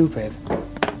stupid.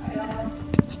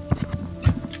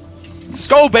 Let's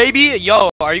go, baby! Yo,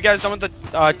 are you guys done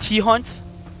with the tea hunt?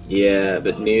 Yeah,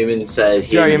 but Newman says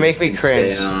Joe, you make me can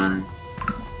stay cringe. on.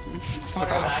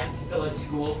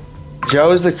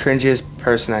 Joe is the cringiest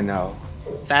person I know.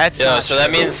 That's Yo, not so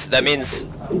that means Newman,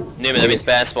 that means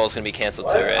basketball's gonna be canceled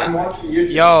too, right?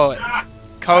 Yo,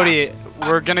 Cody,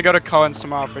 we're gonna go to Cohen's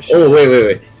tomorrow for sure. Oh,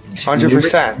 wait.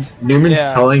 100%. Newman's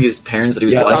Yeah. telling his parents that he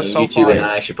was Yeah, watching that's so YouTube funny. and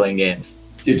not actually playing games.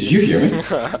 Dude, did you hear me?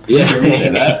 Yeah. Did you hear me say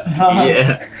that?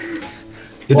 Yeah.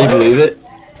 Did What? they believe it?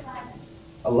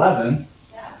 11?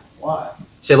 Why?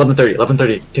 Say 11:30.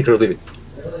 11:30. Take it or leave it.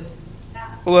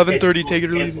 11:30. Take it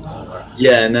or leave it.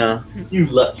 Yeah, no. You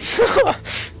left.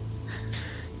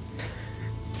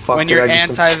 Fuck, When did you're I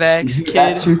just- anti-vax,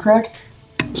 That kid. too, Crack?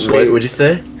 What would you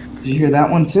say? Did you hear that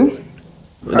one too?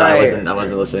 No, I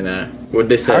wasn't listening to that. What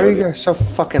did they How are you say? guys so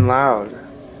fucking loud?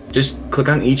 Just click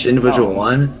on each individual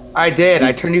one. I did.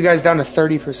 I turned you guys down to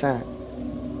 30%.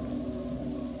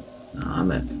 Nah,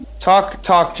 man.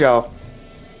 Talk, Joe.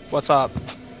 What's up?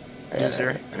 Yeah,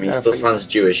 User. I mean, he still sounds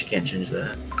Jewish. You can't change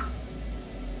that.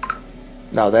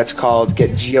 No, that's called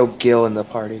get Geo Gill in the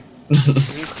party.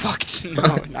 Fuck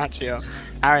no, not Gio.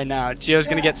 All right, now Gio's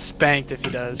gonna get spanked if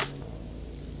he does.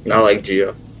 Not like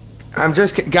Geo. I'm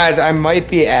just guys. I might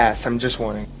be ass. I'm just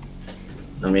warning.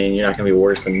 I mean, you're not gonna be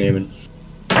worse than Newman.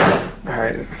 All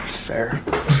right, it's fair.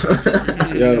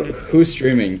 Yo, who's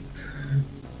streaming?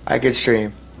 I could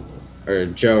stream. Or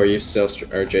Joe, are you still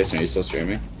or Jason, are you still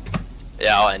streaming?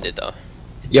 Yeah, I'll end it though.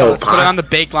 Yo, Let's put it on the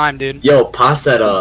baked lime, dude. Yo, pass that